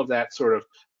all of that sort of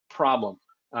problem.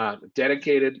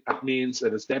 Dedicated means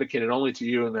that it's dedicated only to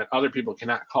you and that other people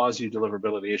cannot cause you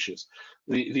deliverability issues.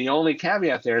 The only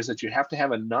caveat there is that you have to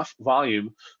have enough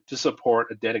volume to support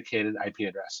a dedicated IP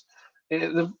address.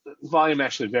 The volume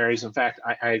actually varies. In fact,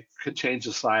 I could change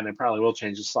the slide, and I probably will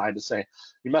change the slide to say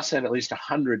you must send at least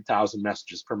 100,000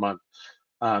 messages per month.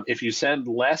 If you send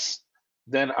less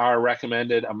than our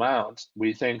recommended amount,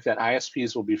 we think that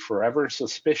ISPs will be forever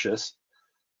suspicious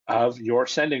of your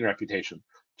sending reputation,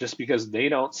 just because they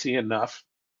don't see enough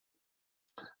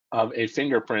of a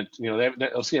fingerprint.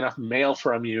 They'll see enough mail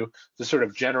from you to sort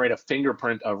of generate a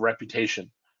fingerprint of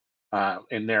reputation.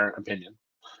 in their opinion.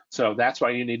 So that's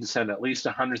why you need to send at least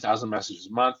 100,000 messages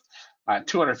a month.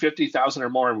 250,000 or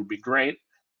more would be great.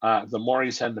 The more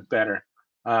you send, the better.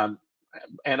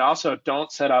 And also,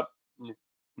 don't set up,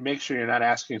 make sure you're not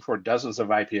asking for dozens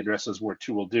of IP addresses where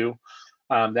two will do.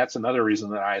 That's another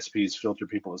reason that ISPs filter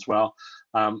people as well.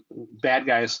 Bad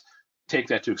guys take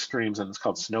that to extremes, and it's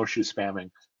called snowshoe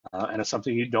spamming. And it's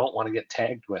something you don't want to get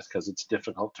tagged with because it's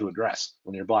difficult to address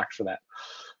when you're blocked for that.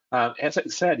 As I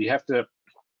said, you have to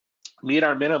meet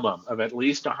our minimum of at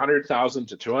least 100,000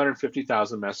 to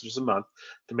 250,000 messages a month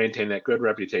to maintain that good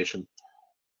reputation,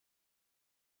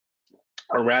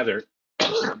 or rather,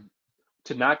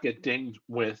 to not get dinged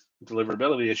with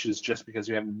deliverability issues just because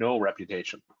you have no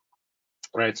reputation,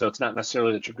 right? So it's not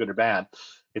necessarily that you're good or bad,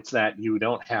 it's that you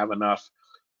don't have enough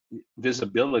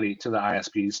visibility to the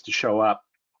ISPs to show up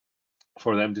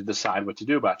for them to decide what to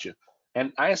do about you.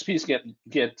 And ISPs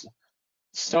get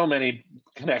so many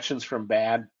connections from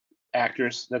bad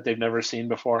actors that they've never seen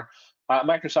before.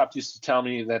 Microsoft used to tell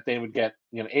me that they would get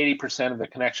 80% of the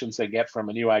connections they get from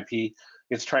a new IP,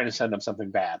 it's trying to send them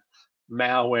something bad.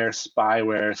 Malware,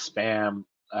 spyware, spam,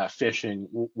 phishing,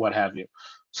 what have you.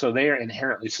 So they are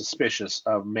inherently suspicious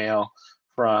of mail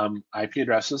from IP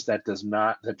addresses that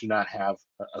do not have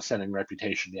a sending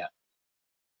reputation yet.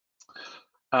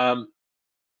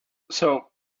 So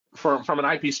from an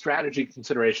IP strategy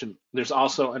consideration, there's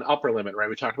also an upper limit, right?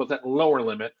 We talked about that lower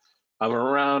limit of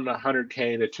around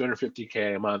 100K to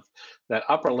 250K a month. That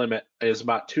upper limit is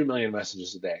about 2 million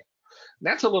messages a day. And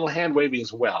that's a little hand wavy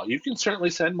as well. You can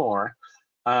certainly send more,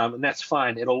 and that's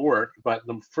fine, it'll work, but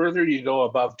the further you go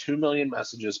above 2 million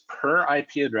messages per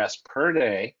IP address per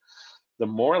day, the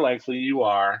more likely you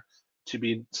are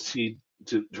to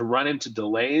run into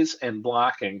delays and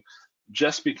blocking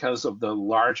just because of the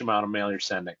large amount of mail you're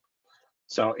sending.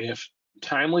 So if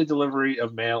timely delivery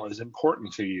of mail is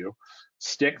important to you,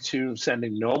 stick to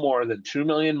sending no more than 2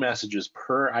 million messages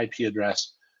per IP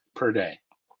address per day.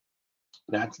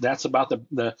 That's about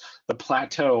the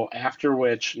plateau after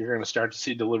which you're going to start to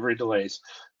see delivery delays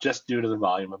just due to the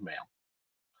volume of mail.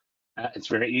 It's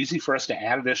very easy for us to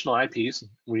add additional IPs.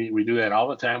 We do that all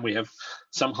the time. We have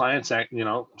some clients that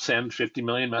send 50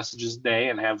 million messages a day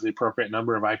and have the appropriate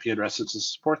number of IP addresses to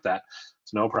support that.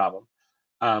 It's no problem.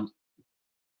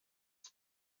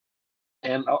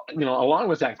 And along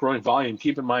with that growing volume,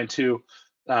 keep in mind too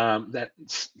that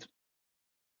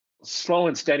slow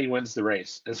and steady wins the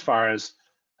race as far as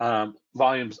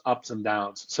volumes ups and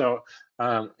downs. So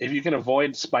if you can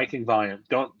avoid spiking volume,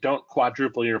 don't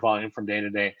quadruple your volume from day to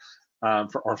day.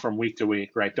 Or from week to week,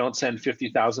 right? Don't send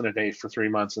 50,000 a day for 3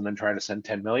 months and then try to send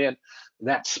 10 million.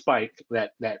 That spike,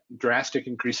 that drastic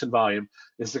increase in volume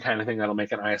is the kind of thing that'll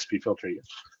make an ISP filter you.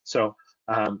 So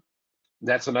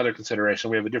that's another consideration.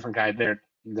 We have a different guide there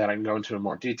that I can go into in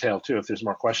more detail too if there's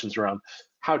more questions around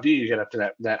how do you get up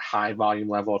to that high volume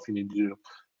level if you need to do,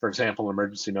 for example,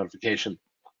 emergency notification.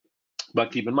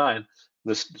 But keep in mind,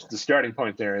 the starting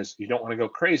point there is you don't want to go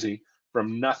crazy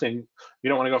from nothing. You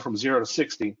don't want to go from 0 to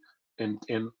 60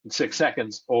 in 6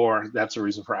 seconds, or that's a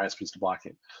reason for ISPs to block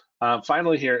you.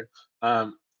 Finally here,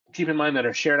 keep in mind that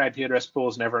our shared IP address pool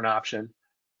is never an option.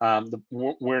 There's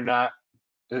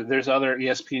other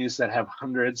ESPs that have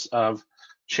hundreds of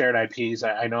shared IPs.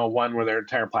 I know one where their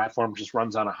entire platform just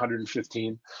runs on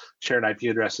 115 shared IP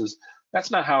addresses. That's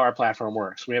not how our platform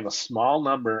works. We have a small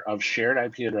number of shared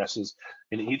IP addresses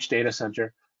in each data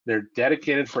center. They're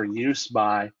dedicated for use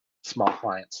by small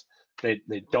clients. They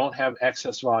don't have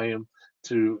excess volume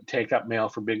to take up mail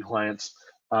for big clients.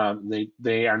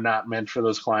 They are not meant for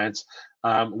those clients.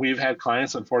 We've had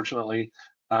clients, unfortunately,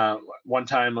 one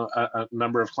time a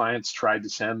number of clients tried to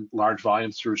send large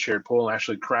volumes through a shared pool and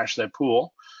actually crashed that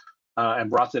pool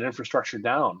and brought that infrastructure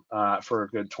down for a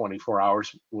good 24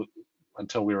 hours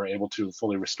until we were able to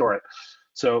fully restore it.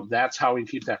 So that's how we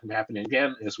keep that from happening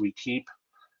again, is we keep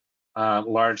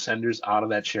large senders out of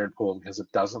that shared pool because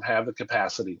it doesn't have the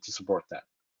capacity to support that.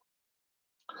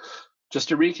 Just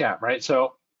to recap, right?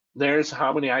 So there's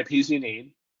how many IPs you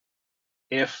need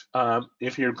if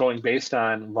you're going based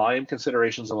on volume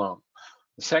considerations alone.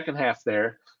 The second half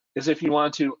there is if you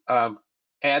want to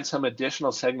add some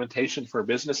additional segmentation for a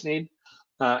business need.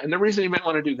 And the reason you might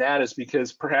want to do that is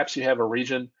because perhaps you have a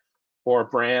region or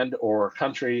brand or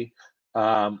country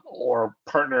or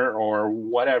partner or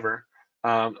whatever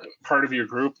part of your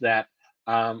group that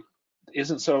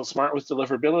isn't so smart with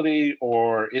deliverability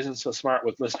or isn't so smart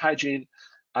with list hygiene.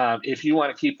 If you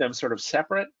want to keep them sort of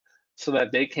separate so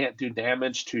that they can't do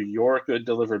damage to your good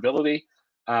deliverability,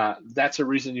 that's a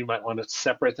reason you might want to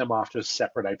separate them off to a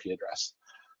separate IP address.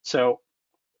 So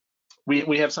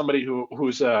we have somebody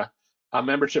who's a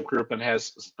membership group and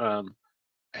has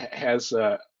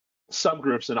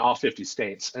subgroups in all 50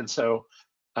 states. And so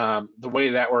the way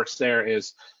that works there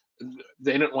is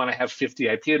they didn't want to have 50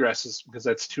 IP addresses because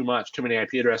that's too many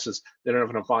IP addresses. They don't have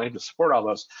enough volume to support all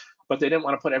those. But they didn't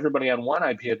want to put everybody on one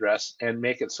IP address and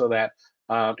make it so that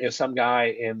if some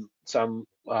guy in some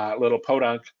little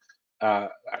podunk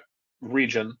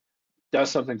region does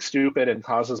something stupid and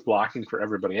causes blocking for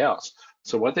everybody else.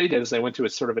 So what they did is they went to a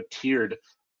sort of a tiered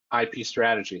IP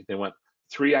strategy. They went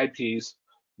 3 IPs,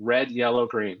 red, yellow,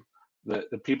 green.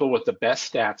 The people with the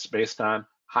best stats based on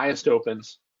highest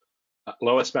opens,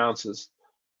 lowest bounces,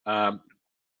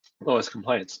 lowest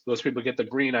complaints. Those people get the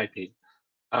green IP.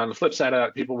 On the flip side of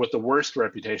that, people with the worst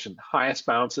reputation, highest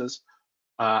bounces,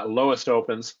 lowest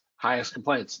opens, highest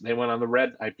complaints. They went on the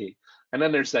red IP. And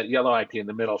then there's that yellow IP in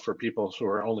the middle for people who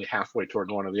are only halfway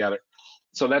toward one or the other.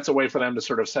 So that's a way for them to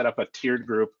sort of set up a tiered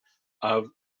group of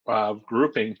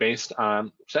grouping based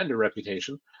on sender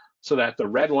reputation, so that the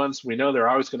red ones, we know they're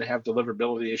always going to have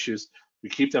deliverability issues. We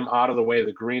keep them out of the way of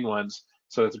the green ones,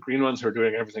 so that the green ones who are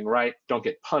doing everything right don't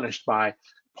get punished by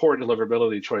poor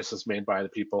deliverability choices made by the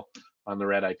people on the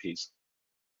red IPs.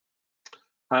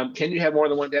 Can you have more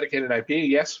than one dedicated IP?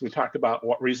 Yes, we talked about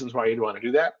what reasons why you'd want to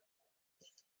do that.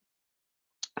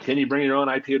 Can you bring your own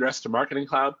IP address to Marketing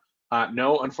Cloud?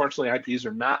 No, unfortunately, IPs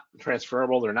are not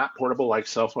transferable. They're not portable like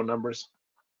cell phone numbers.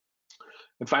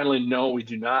 And finally, no, we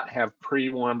do not have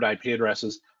pre-warmed IP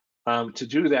addresses. To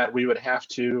do that, we would have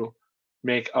to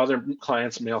make other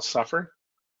clients' mail suffer,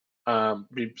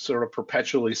 be sort of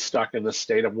perpetually stuck in the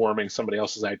state of warming somebody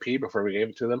else's IP before we gave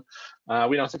it to them.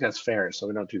 We don't think that's fair, so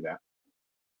we don't do that.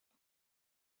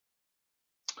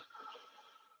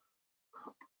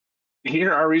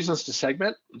 Here are reasons to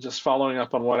segment, just following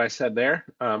up on what I said there.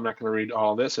 I'm not going to read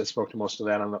all this. I spoke to most of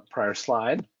that on the prior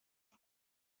slide.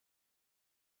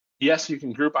 Yes, you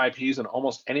can group IPs in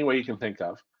almost any way you can think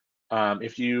of.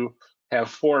 If you have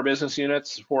 4 business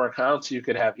units, 4 accounts, you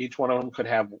could have, each one of them could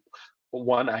have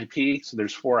 1 IP, so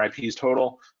there's 4 IPs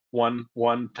total, 1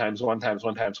 times 1 times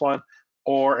 1 times 1.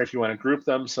 Or if you want to group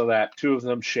them so that 2 of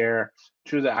them share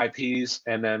 2 of the IPs,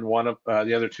 and then one of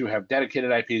the other 2 have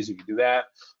dedicated IPs, you can do that.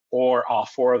 Or all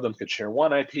 4 of them could share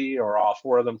 1 IP, or all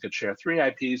 4 of them could share 3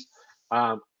 IPs.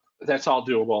 That's all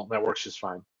doable. That works just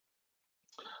fine.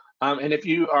 And if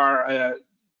you are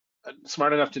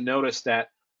smart enough to notice that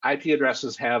IP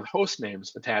addresses have host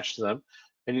names attached to them,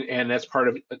 and that's part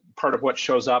of what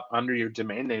shows up under your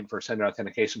domain name for sender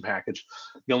authentication package,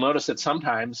 you'll notice that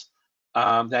sometimes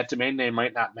that domain name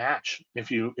might not match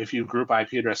if you group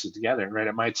IP addresses together, right?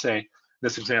 It might say,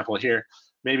 this example here,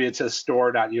 maybe it says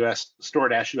store-us.com,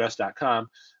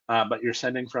 but you're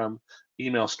sending from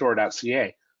email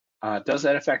store.ca. Does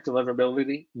that affect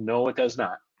deliverability? No, it does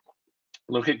not.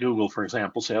 Look at Google, for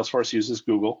example. Salesforce uses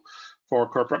Google for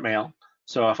corporate mail.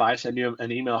 So if I send you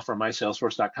an email from my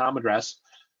salesforce.com address,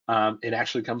 it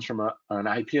actually comes from an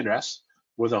IP address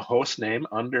with a host name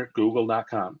under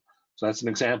google.com. So that's an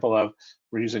example of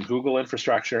we're using Google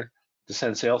infrastructure to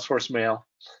send Salesforce mail.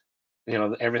 You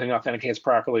know, everything authenticates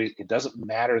properly. It doesn't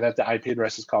matter that the IP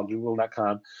address is called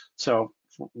google.com. So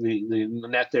the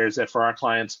net there is that for our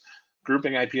clients,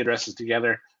 grouping IP addresses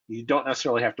together, you don't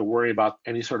necessarily have to worry about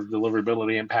any sort of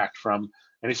deliverability impact from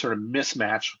any sort of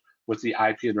mismatch with the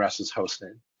IP address's host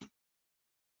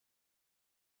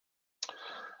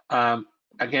name.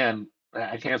 Again,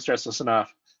 I can't stress this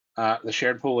enough. The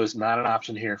shared pool is not an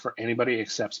option here for anybody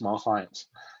except small clients.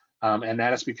 And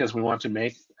that is because we want to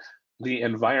make the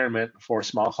environment for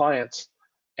small clients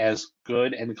as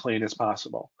good and clean as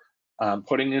possible.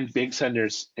 Putting in big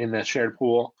senders in the shared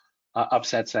pool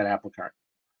upsets that apple cart.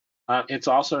 It's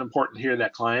also important here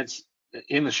that clients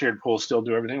in the shared pool still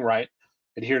do everything right,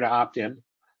 adhere to opt-in,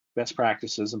 best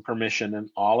practices and permission and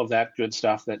all of that good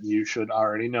stuff that you should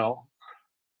already know.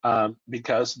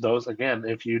 Because those, again,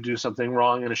 if you do something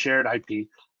wrong in a shared IP,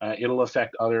 it'll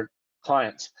affect other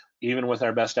clients. Even with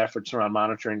our best efforts around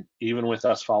monitoring, even with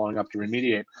us following up to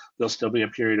remediate, there'll still be a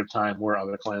period of time where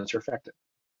other clients are affected.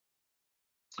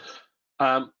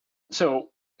 So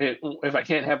if I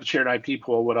can't have a shared IP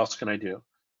pool, what else can I do?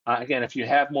 Again, if you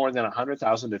have more than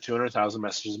 100,000 to 200,000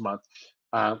 messages a month,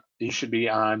 you should be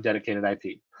on dedicated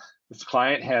IP. If the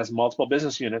client has multiple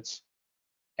business units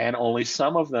and only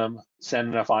some of them send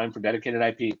enough volume for dedicated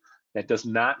IP, that does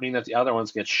not mean that the other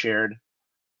ones get shared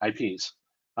IPs.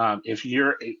 If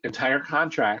your entire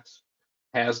contract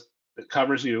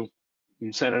covers you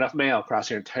send enough mail across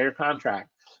your entire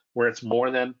contract where it's more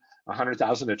than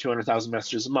 100,000 to 200,000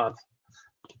 messages a month,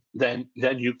 then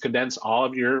you condense all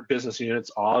of your business units,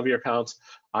 all of your accounts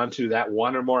onto that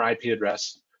one or more IP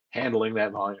address handling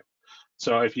that volume.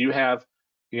 So if you have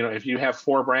if you have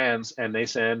 4 brands and they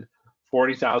send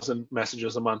 40,000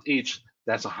 messages a month each,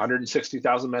 that's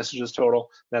 160,000 messages total.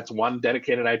 That's one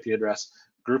dedicated IP address.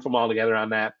 Group them all together on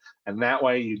that. And that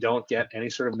way you don't get any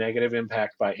sort of negative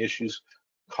impact by issues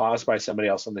caused by somebody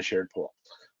else in the shared pool.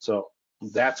 So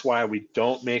that's why we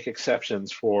don't make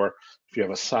exceptions for if you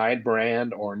have a side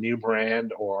brand or new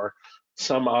brand or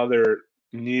some other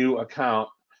new account,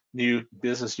 new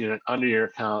business unit under your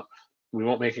account. We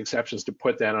won't make exceptions to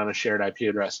put that on a shared IP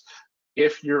address.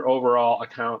 If your overall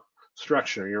account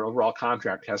structure, your overall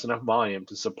contract has enough volume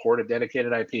to support a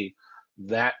dedicated IP,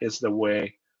 that is the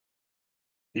way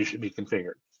you should be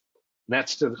configured.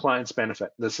 That's to the client's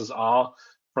benefit. This is all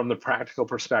from the practical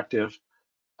perspective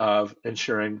of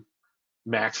ensuring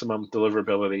maximum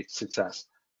deliverability success.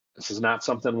 This is not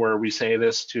something where we say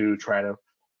this to try to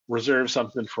reserve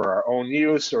something for our own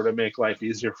use or to make life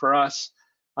easier for us.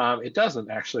 It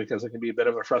doesn't actually, because it can be a bit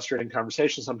of a frustrating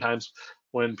conversation sometimes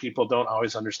when people don't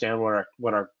always understand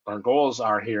what our goals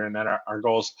are here, and that our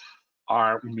goals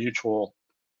are mutual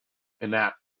in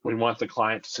that we want the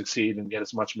client to succeed and get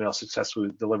as much mail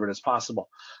successfully delivered as possible.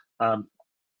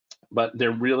 But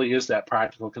there really is that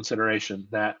practical consideration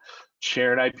that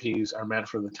shared IPs are meant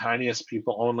for the tiniest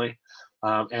people only,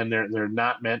 and they're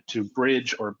not meant to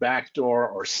bridge or backdoor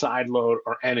or sideload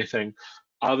or anything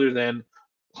other than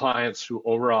clients who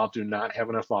overall do not have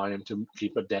enough volume to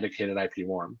keep a dedicated IP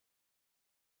warm.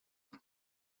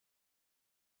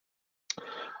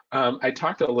 I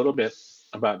talked a little bit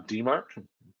about DMARC.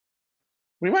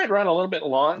 We might run a little bit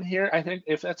long here. I think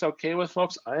if that's okay with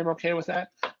folks, I'm okay with that.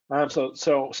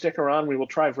 So stick around. We will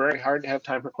try very hard to have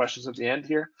time for questions at the end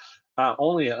here.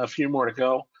 Only a few more to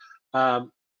go.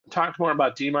 Talk more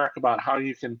about DMARC, about how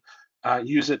you can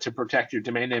use it to protect your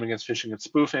domain name against phishing and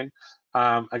spoofing.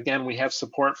 Again, we have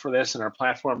support for this in our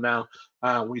platform now.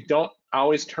 We don't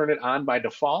always turn it on by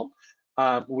default.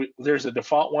 There's a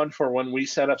default one for when we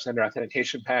set up sender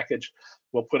authentication package.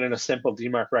 We'll put in a simple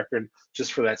DMARC record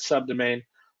just for that subdomain.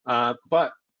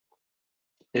 But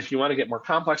if you want to get more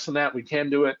complex than that, we can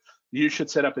do it. You should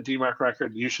set up a DMARC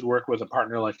record. You should work with a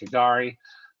partner like Agari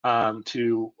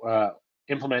to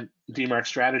implement DMARC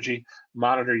strategy,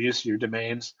 monitor use of your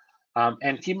domains.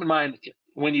 And keep in mind,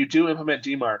 when you do implement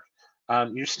DMARC,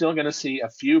 you're still going to see a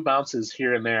few bounces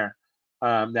here and there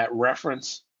that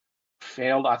reference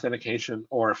failed authentication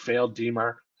or failed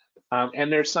DMARC.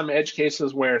 And there's some edge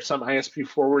cases where some ISP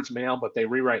forwards mail, but they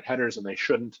rewrite headers and they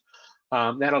shouldn't.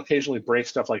 That'll occasionally break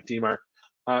stuff like DMARC.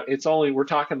 We're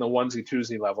talking the onesie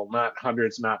twosie level, not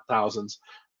hundreds, not thousands.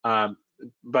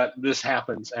 But this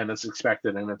happens and it's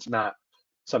expected, and it's not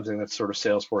something that's sort of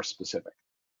Salesforce specific.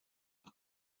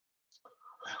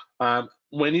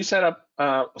 When you set up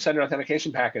sender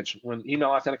authentication package, when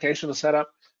email authentication is set up,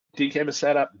 DKIM is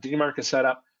set up, DMARC is set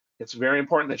up, it's very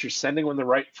important that you're sending when the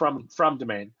right from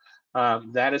domain.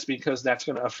 That is because that's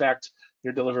going to affect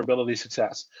your deliverability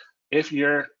success. If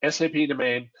your SAP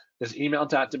domain is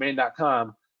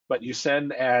email.domain.com, but you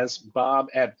send as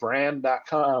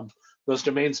bob@brand.com, those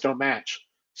domains don't match.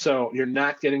 So you're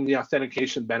not getting the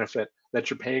authentication benefit that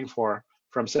you're paying for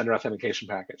from sender authentication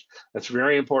package. That's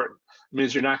very important. It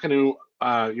means you're not going to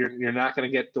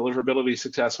get deliverability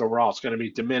success overall. It's going to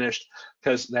be diminished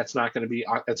because it's not going to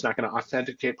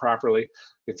authenticate properly.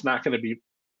 It's not going to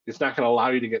allow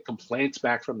you to get complaints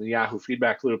back from the Yahoo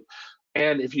feedback loop.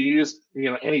 And if you use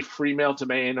any free mail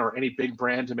domain or any big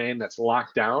brand domain that's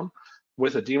locked down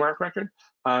with a DMARC record,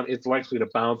 it's likely to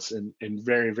bounce in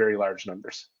very, very large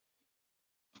numbers.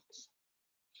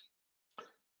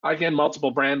 Again,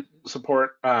 multiple brand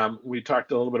support. We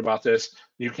talked a little bit about this.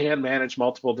 You can manage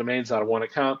multiple domains out of one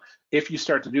account. If you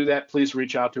start to do that, please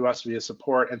reach out to us via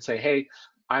support and say, hey,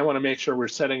 I want to make sure we're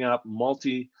setting up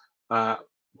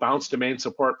multi-bounce domain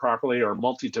support properly or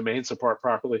multi-domain support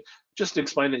properly. Just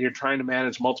explain that you're trying to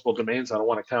manage multiple domains out of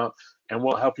one account, and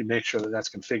we'll help you make sure that that's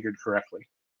configured correctly.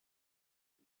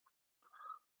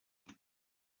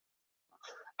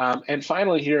 And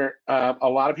finally here, a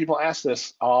lot of people ask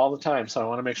this all the time, so I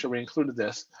want to make sure we included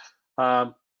this.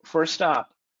 First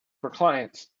stop for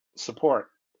clients,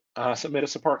 support, submit a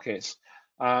support case.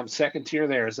 Second tier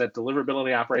there is that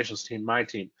deliverability operations team, my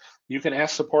team. You can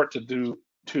ask support to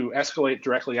escalate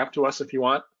directly up to us if you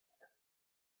want.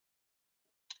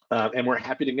 And we're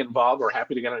happy to get involved. We're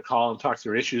happy to get on a call and talk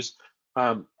through issues.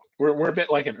 We're a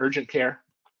bit like an urgent care.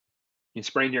 You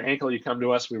sprain your ankle, you come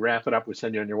to us, we wrap it up, we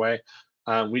send you on your way.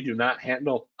 We do not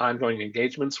handle ongoing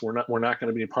engagements. We're not going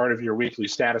to be a part of your weekly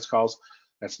status calls.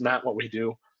 That's not what we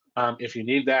do. If you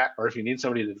need that, or if you need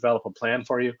somebody to develop a plan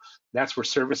for you, that's where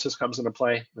services comes into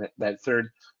play, that third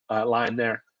line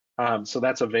there. So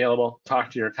that's available.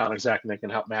 Talk to your account exec and they can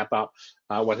help map out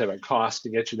what it would cost to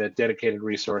get you that dedicated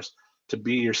resource to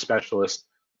be your specialist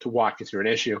to walk you through an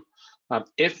issue.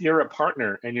 If you're a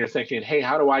partner and you're thinking, hey,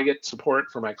 how do I get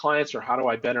support for my clients, or how do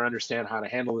I better understand how to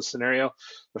handle this scenario?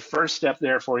 The first step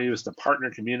there for you is the partner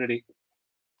community.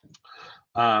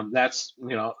 That's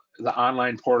the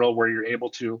online portal where you're able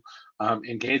to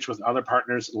engage with other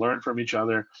partners, learn from each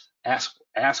other, ask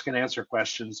and answer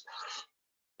questions,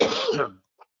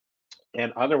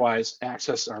 and otherwise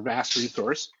access our vast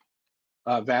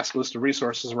list of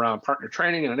resources around partner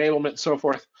training and enablement and so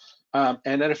forth. And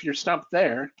then if you're stumped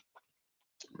there,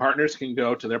 partners can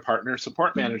go to their partner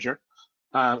support manager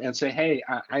and say, hey,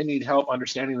 I need help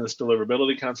understanding this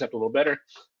deliverability concept a little better.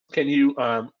 Can you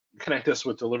connect us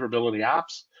with deliverability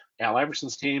ops, Al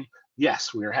Iverson's team?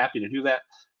 Yes, we are happy to do that.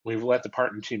 We've let the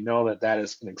partner team know that that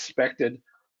is an expected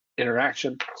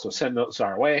interaction, so send those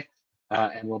our way,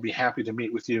 and we'll be happy to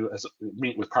meet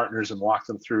with partners and walk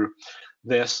them through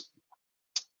this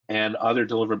and other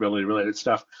deliverability related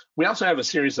stuff. We also have a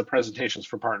series of presentations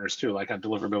for partners too, like on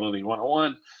Deliverability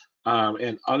 101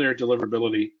 and other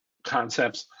deliverability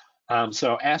concepts.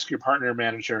 So ask your partner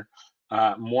manager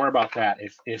more about that.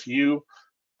 If you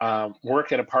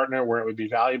work at a partner where it would be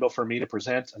valuable for me to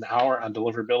present an hour on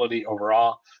deliverability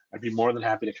overall, I'd be more than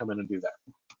happy to come in and do that.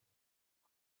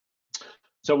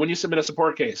 So when you submit a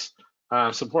support case,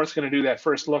 support's going to do that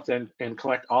first look and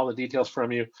collect all the details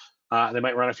from you. They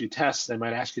might run a few tests. They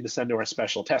might ask you to send to our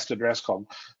special test address called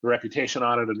the reputation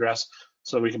audit address,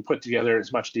 so we can put together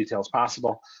as much detail as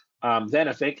possible. Then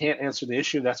if they can't answer the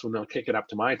issue, that's when they'll kick it up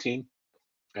to my team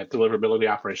at Deliverability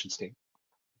Operations team.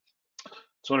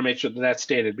 So I want to make sure that that's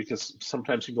stated, because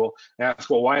sometimes people ask,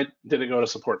 well, why did it go to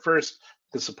support first?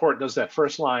 Because support does that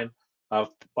first line of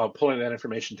pulling that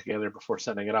information together before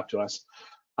sending it up to us.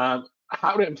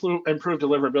 How to improve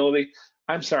deliverability.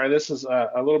 I'm sorry, this is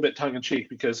a little bit tongue-in-cheek,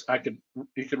 because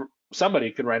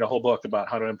somebody could write a whole book about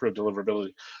how to improve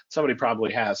deliverability. Somebody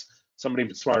probably has,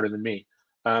 somebody smarter than me.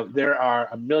 There are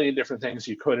a million different things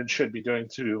you could and should be doing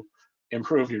to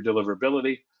improve your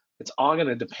deliverability. It's all going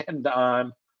to depend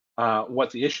on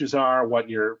what the issues are, what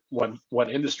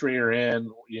industry you're in,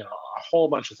 a whole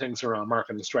bunch of things around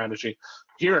marketing strategy.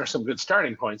 Here are some good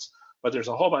starting points, but there's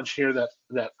a whole bunch here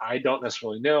that I don't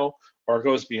necessarily know, or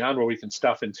goes beyond what we can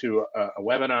stuff into a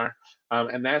webinar.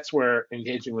 And that's where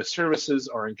engaging with services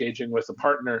or engaging with a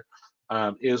partner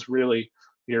is really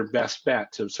your best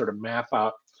bet to sort of map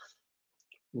out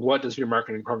what does your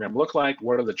marketing program look like,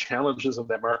 what are the challenges of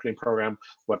that marketing program,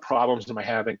 what problems am I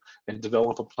having, and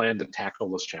develop a plan to tackle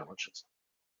those challenges.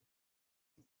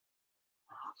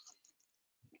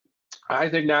 I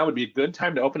think now would be a good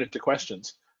time to open it to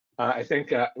questions. I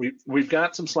think we've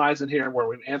got some slides in here where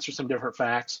we've answered some different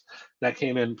facts that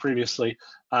came in previously.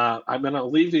 I'm going to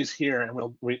leave these here,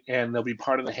 and they'll be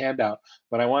part of the handout,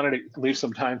 but I wanted to leave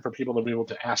some time for people to be able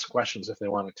to ask questions if they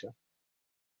wanted to.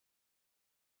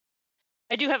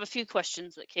 I do have a few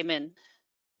questions that came in.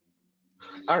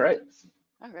 All right.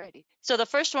 All righty. So the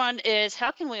first one is,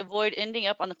 how can we avoid ending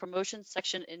up on the promotions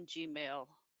section in Gmail?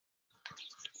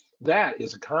 That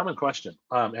is a common question,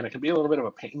 and it can be a little bit of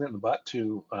a pain in the butt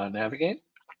to navigate.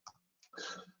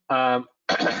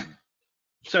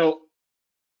 So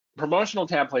promotional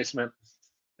tab placement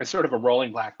is sort of a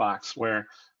rolling black box where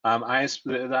the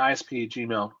ISP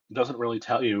Gmail doesn't really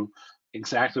tell you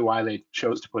exactly why they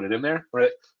chose to put it in there.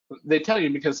 Right? They tell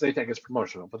you because they think it's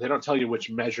promotional, but they don't tell you which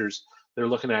measures they're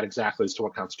looking at exactly as to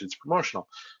what constitutes promotional.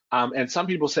 And some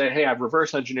people say, hey, I've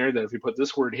reverse engineered that if you put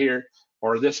this word here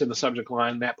or this in the subject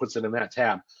line, that puts it in that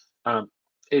tab.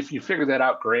 If you figure that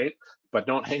out, great, but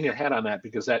don't hang your hat on that,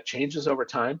 because that changes over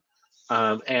time.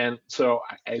 And so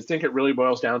I think it really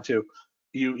boils down to,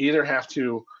 you either have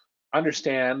to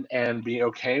understand and be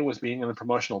okay with being in the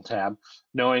promotional tab,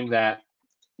 knowing that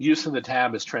use of the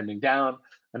tab is trending down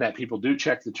and that people do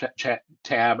check the chat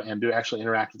tab and do actually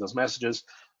interact with those messages.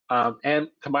 And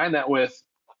combine that with,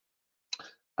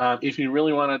 if you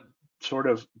really want to sort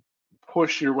of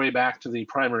push your way back to the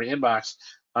primary inbox,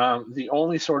 the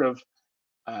only sort of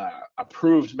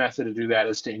approved method to do that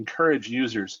is to encourage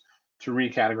users to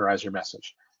recategorize your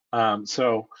message.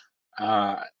 So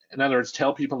in other words,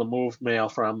 tell people to move mail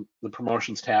from the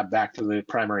promotions tab back to the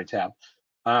primary tab.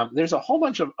 There's a whole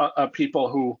bunch of people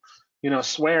who,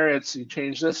 swear it's, you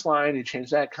change this line, you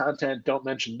change that content, don't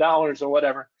mention dollars or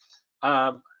whatever.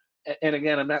 And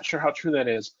again, I'm not sure how true that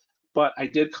is, but I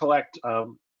did collect a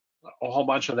whole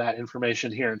bunch of that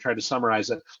information here and tried to summarize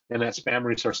it in that spam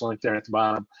resource link there at the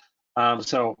bottom.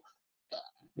 So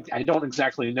I don't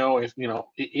exactly know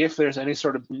if there's any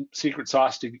sort of secret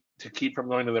sauce to keep from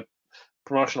going to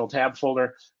promotional tab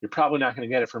folder. You're probably not going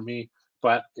to get it from me,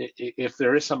 but if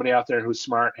there is somebody out there who's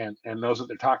smart and knows what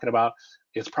they're talking about,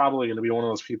 it's probably going to be one of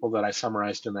those people that I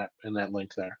summarized in that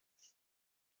link there.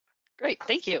 Great,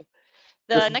 thank you.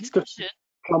 The next question.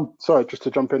 Sorry, just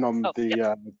to jump in on the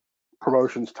yep.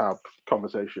 promotions tab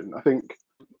conversation. I think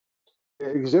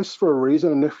it exists for a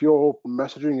reason, and if your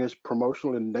messaging is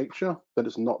promotional in nature, then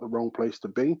it's not the wrong place to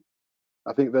be.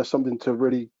 I think there's something to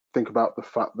really think about the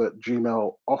fact that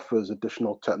Gmail offers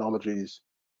additional technologies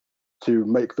to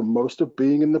make the most of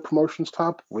being in the promotions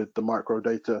tab with the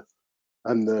microdata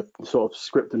and the sort of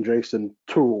script and JSON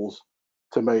tools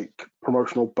to make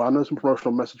promotional banners and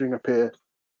promotional messaging appear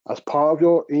as part of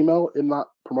your email in that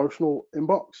promotional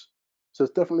inbox. So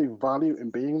there's definitely value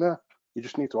in being there. You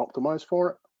just need to optimize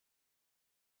for it.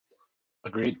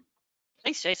 Agreed.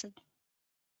 Thanks, Jason.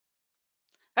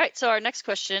 All right, so our next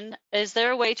question, is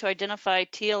there a way to identify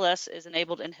TLS is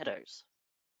enabled in headers?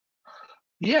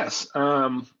 Yes,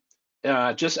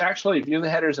 just actually view the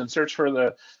headers and search for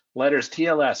the letters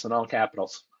TLS in all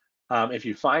capitals. If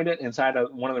you find it inside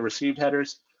of one of the received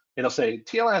headers, it'll say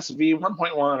TLS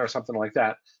v1.1 or something like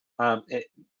that.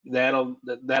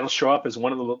 That'll show up as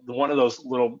one of those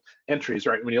little entries,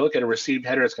 right? When you look at a received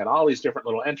header, it's got all these different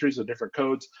little entries with different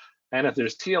codes, and if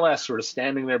there's TLS sort of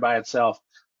standing there by itself,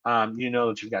 you know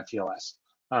that you've got TLS.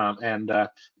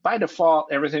 By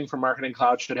default, everything from Marketing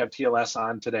Cloud should have TLS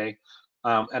on today,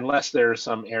 unless there's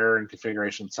some error in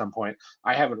configuration at some point.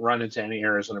 I haven't run into any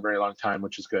errors in a very long time,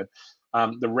 which is good.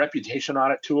 The reputation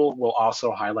audit tool will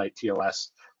also highlight TLS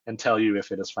and tell you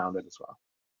if it has found it as well.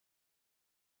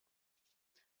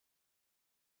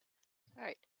 All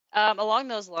right. Along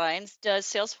those lines, does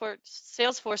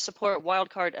Salesforce support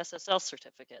wildcard SSL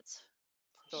certificates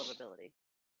for deliverability?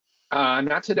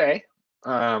 Not today.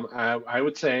 I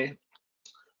would say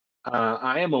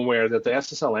I am aware that the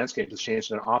SSL landscape has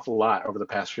changed an awful lot over the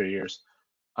past few years.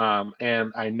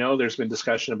 And I know there's been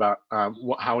discussion about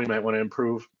how we might want to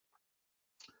improve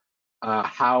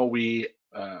how we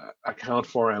account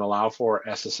for and allow for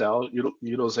SSL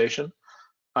utilization.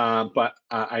 But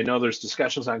I know there's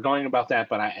discussions ongoing about that,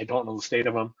 but I don't know the state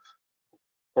of them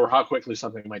or how quickly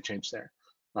something might change there.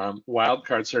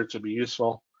 Wildcard search would be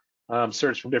useful.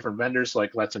 Search from different vendors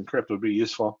like Let's Encrypt would be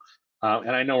useful.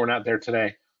 And I know we're not there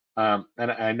today. And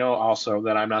I know also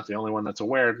that I'm not the only one that's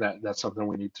aware that that's something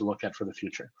we need to look at for the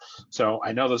future. So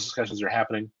I know those discussions are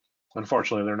happening.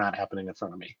 Unfortunately, they're not happening in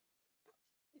front of me.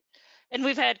 And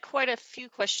we've had quite a few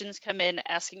questions come in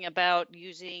asking about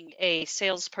using a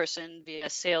salesperson via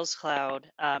Sales Cloud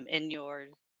in your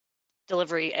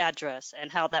delivery address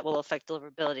and how that will affect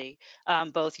deliverability,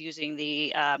 both using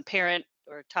the parent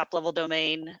or top level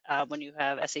domain when you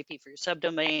have SAP for your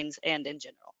subdomains and in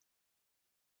general.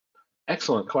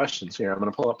 Excellent questions here. I'm going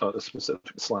to pull up a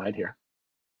specific slide here.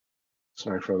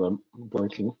 Sorry for the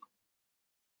blinking.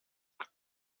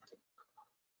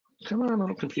 Come on,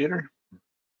 little computer.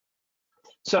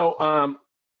 So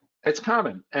it's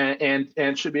common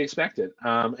and should be expected,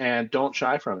 and don't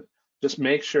shy from it. Just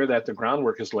make sure that the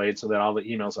groundwork is laid so that all the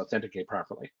emails authenticate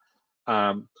properly.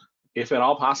 If at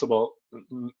all possible,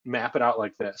 map it out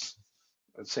like this.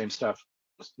 The same stuff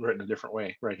written a different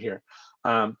way right here.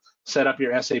 Set up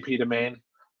your SAP domain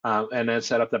and then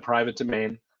set up the private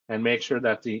domain and make sure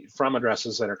that the from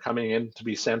addresses that are coming in to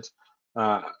be sent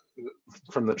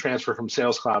from the transfer from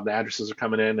Sales Cloud, the addresses are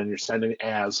coming in and you're sending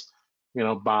as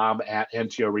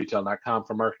bob@ntoretail.com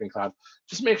for Marketing Cloud.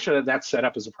 Just make sure that that's set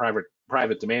up as a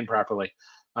private domain properly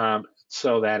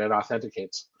so that it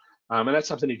authenticates. And that's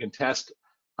something you can test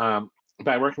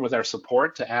by working with our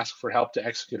support to ask for help to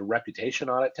execute a reputation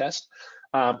audit test,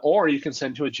 or you can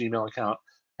send to a Gmail account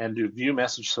and do view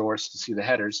message source to see the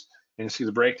headers and see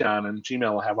the breakdown, and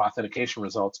Gmail will have authentication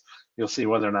results. You'll see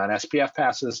whether or not SPF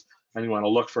passes, and you want to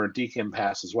look for a DKIM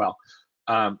pass as well.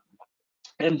 And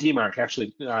DMARC,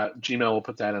 actually, Gmail will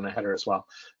put that in a header as well.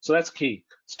 So that's key.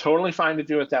 It's totally fine to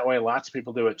do it that way. Lots of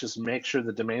people do it. Just make sure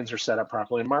the domains are set up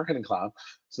properly in Marketing Cloud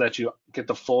so that you get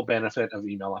the full benefit of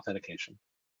email authentication.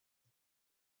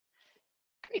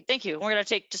 Great, thank you. We're going to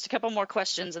take just a couple more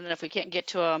questions, and then if we can't get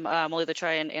to them, we'll either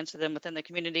try and answer them within the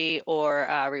community or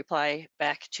reply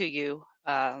back to you,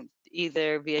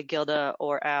 either via Gilda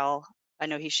or Al. I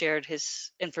know he shared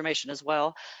his information as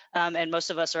well. And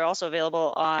most of us are also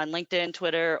available on LinkedIn,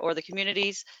 Twitter, or the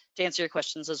communities to answer your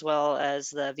questions, as well as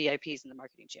the VIPs and the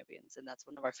marketing champions. And that's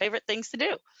one of our favorite things to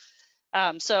do.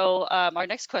 So our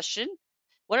next question,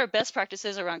 what are best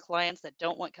practices around clients that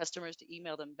don't want customers to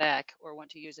email them back or want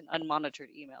to use an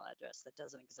unmonitored email address that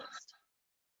doesn't exist?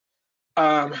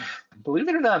 Believe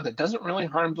it or not, that doesn't really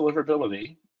harm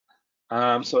deliverability.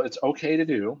 So it's okay to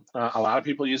do. A lot of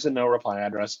people use a no reply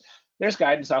address. there's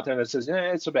guidance out there that says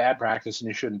it's a bad practice and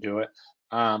you shouldn't do it.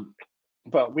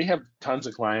 But we have tons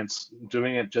of clients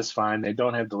doing it just fine. They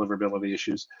don't have deliverability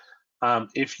issues.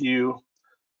 If you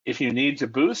need to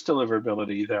boost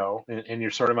deliverability though, and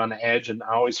you're sort of on the edge and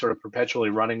always sort of perpetually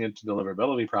running into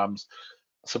deliverability problems,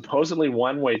 supposedly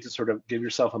one way to sort of give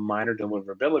yourself a minor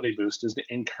deliverability boost is to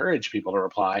encourage people to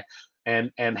reply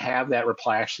and have that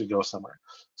reply actually go somewhere.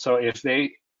 So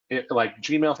like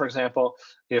Gmail, for example,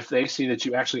 if they see that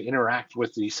you actually interact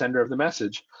with the sender of the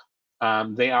message,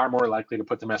 they are more likely to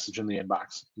put the message in the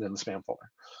inbox than the spam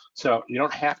folder. So you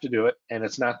don't have to do it, and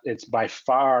it's by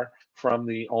far from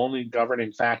the only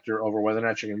governing factor over whether or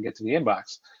not you're going to get to the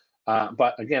inbox.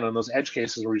 But again, in those edge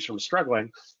cases where you're sort of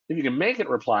struggling, if you can make it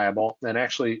replyable and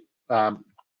actually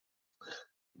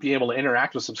be able to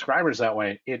interact with subscribers that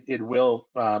way, it will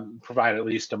provide at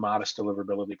least a modest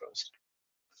deliverability boost.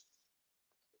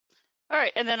 All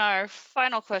right, and then our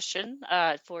final question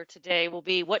for today will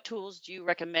be, what tools do you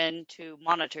recommend to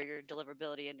monitor your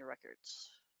deliverability in your records?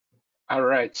 All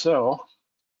right, so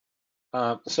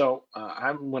I'm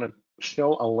going to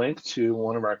show a link to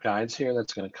one of our guides here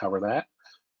that's going to cover that.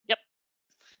 Yep.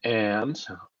 And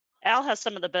Al has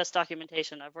some of the best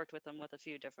documentation. I've worked with him with a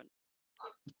few different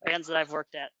brands that I've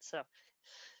worked at, so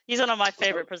he's one of my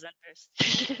favorite presenters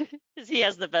because he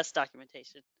has the best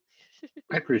documentation.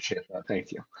 I appreciate that.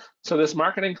 Thank you. So this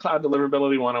Marketing Cloud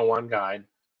Deliverability 101 guide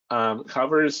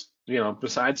covers,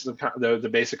 besides the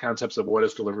basic concepts of what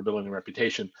is deliverability and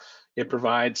reputation, it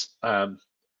provides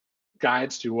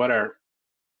guides to what are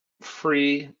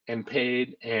free and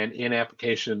paid and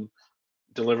in-application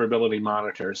deliverability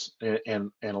monitors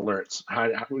and alerts.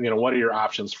 What are your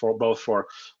options for both for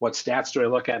what stats do I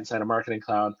look at inside of Marketing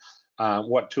Cloud?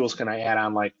 What tools can I add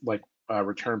on like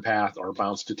Return Path or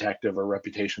Bounce Detective or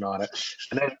Reputation Audit?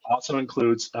 And then it also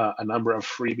includes a number of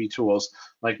freebie tools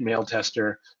like Mail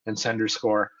Tester and Sender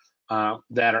Score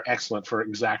that are excellent for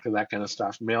exactly that kind of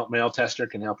stuff. Mail Tester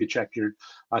can help you check your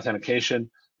authentication,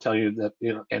 tell you that,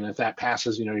 and if that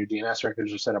passes, your DNS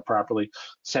records are set up properly.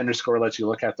 Sender Score lets you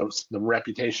look at the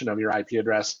reputation of your IP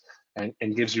address and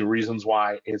gives you reasons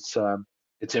why it's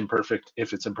imperfect,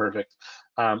 if it's imperfect.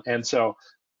 And so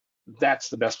that's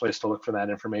the best place to look for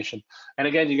that information. And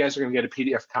again, you guys are going to get a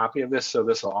PDF copy of this, so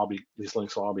these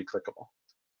links will all be clickable.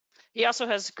 He also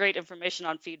has great information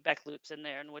on feedback loops in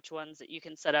there and which ones that you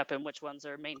can set up and which ones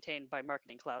are maintained by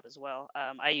Marketing Cloud as well.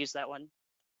 I use that one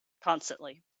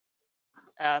constantly.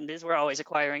 Because we're always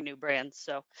acquiring new brands,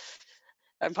 so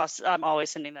I'm always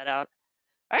sending that out.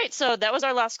 All right, so that was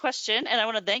our last question, and I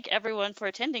want to thank everyone for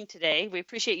attending today. We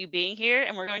appreciate you being here,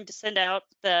 and we're going to send out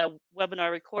the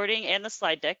webinar recording and the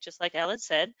slide deck, just like Al had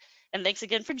said. And thanks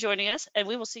again for joining us, and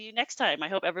we will see you next time. I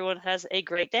hope everyone has a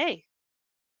great day.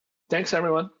 Thanks,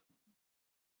 everyone.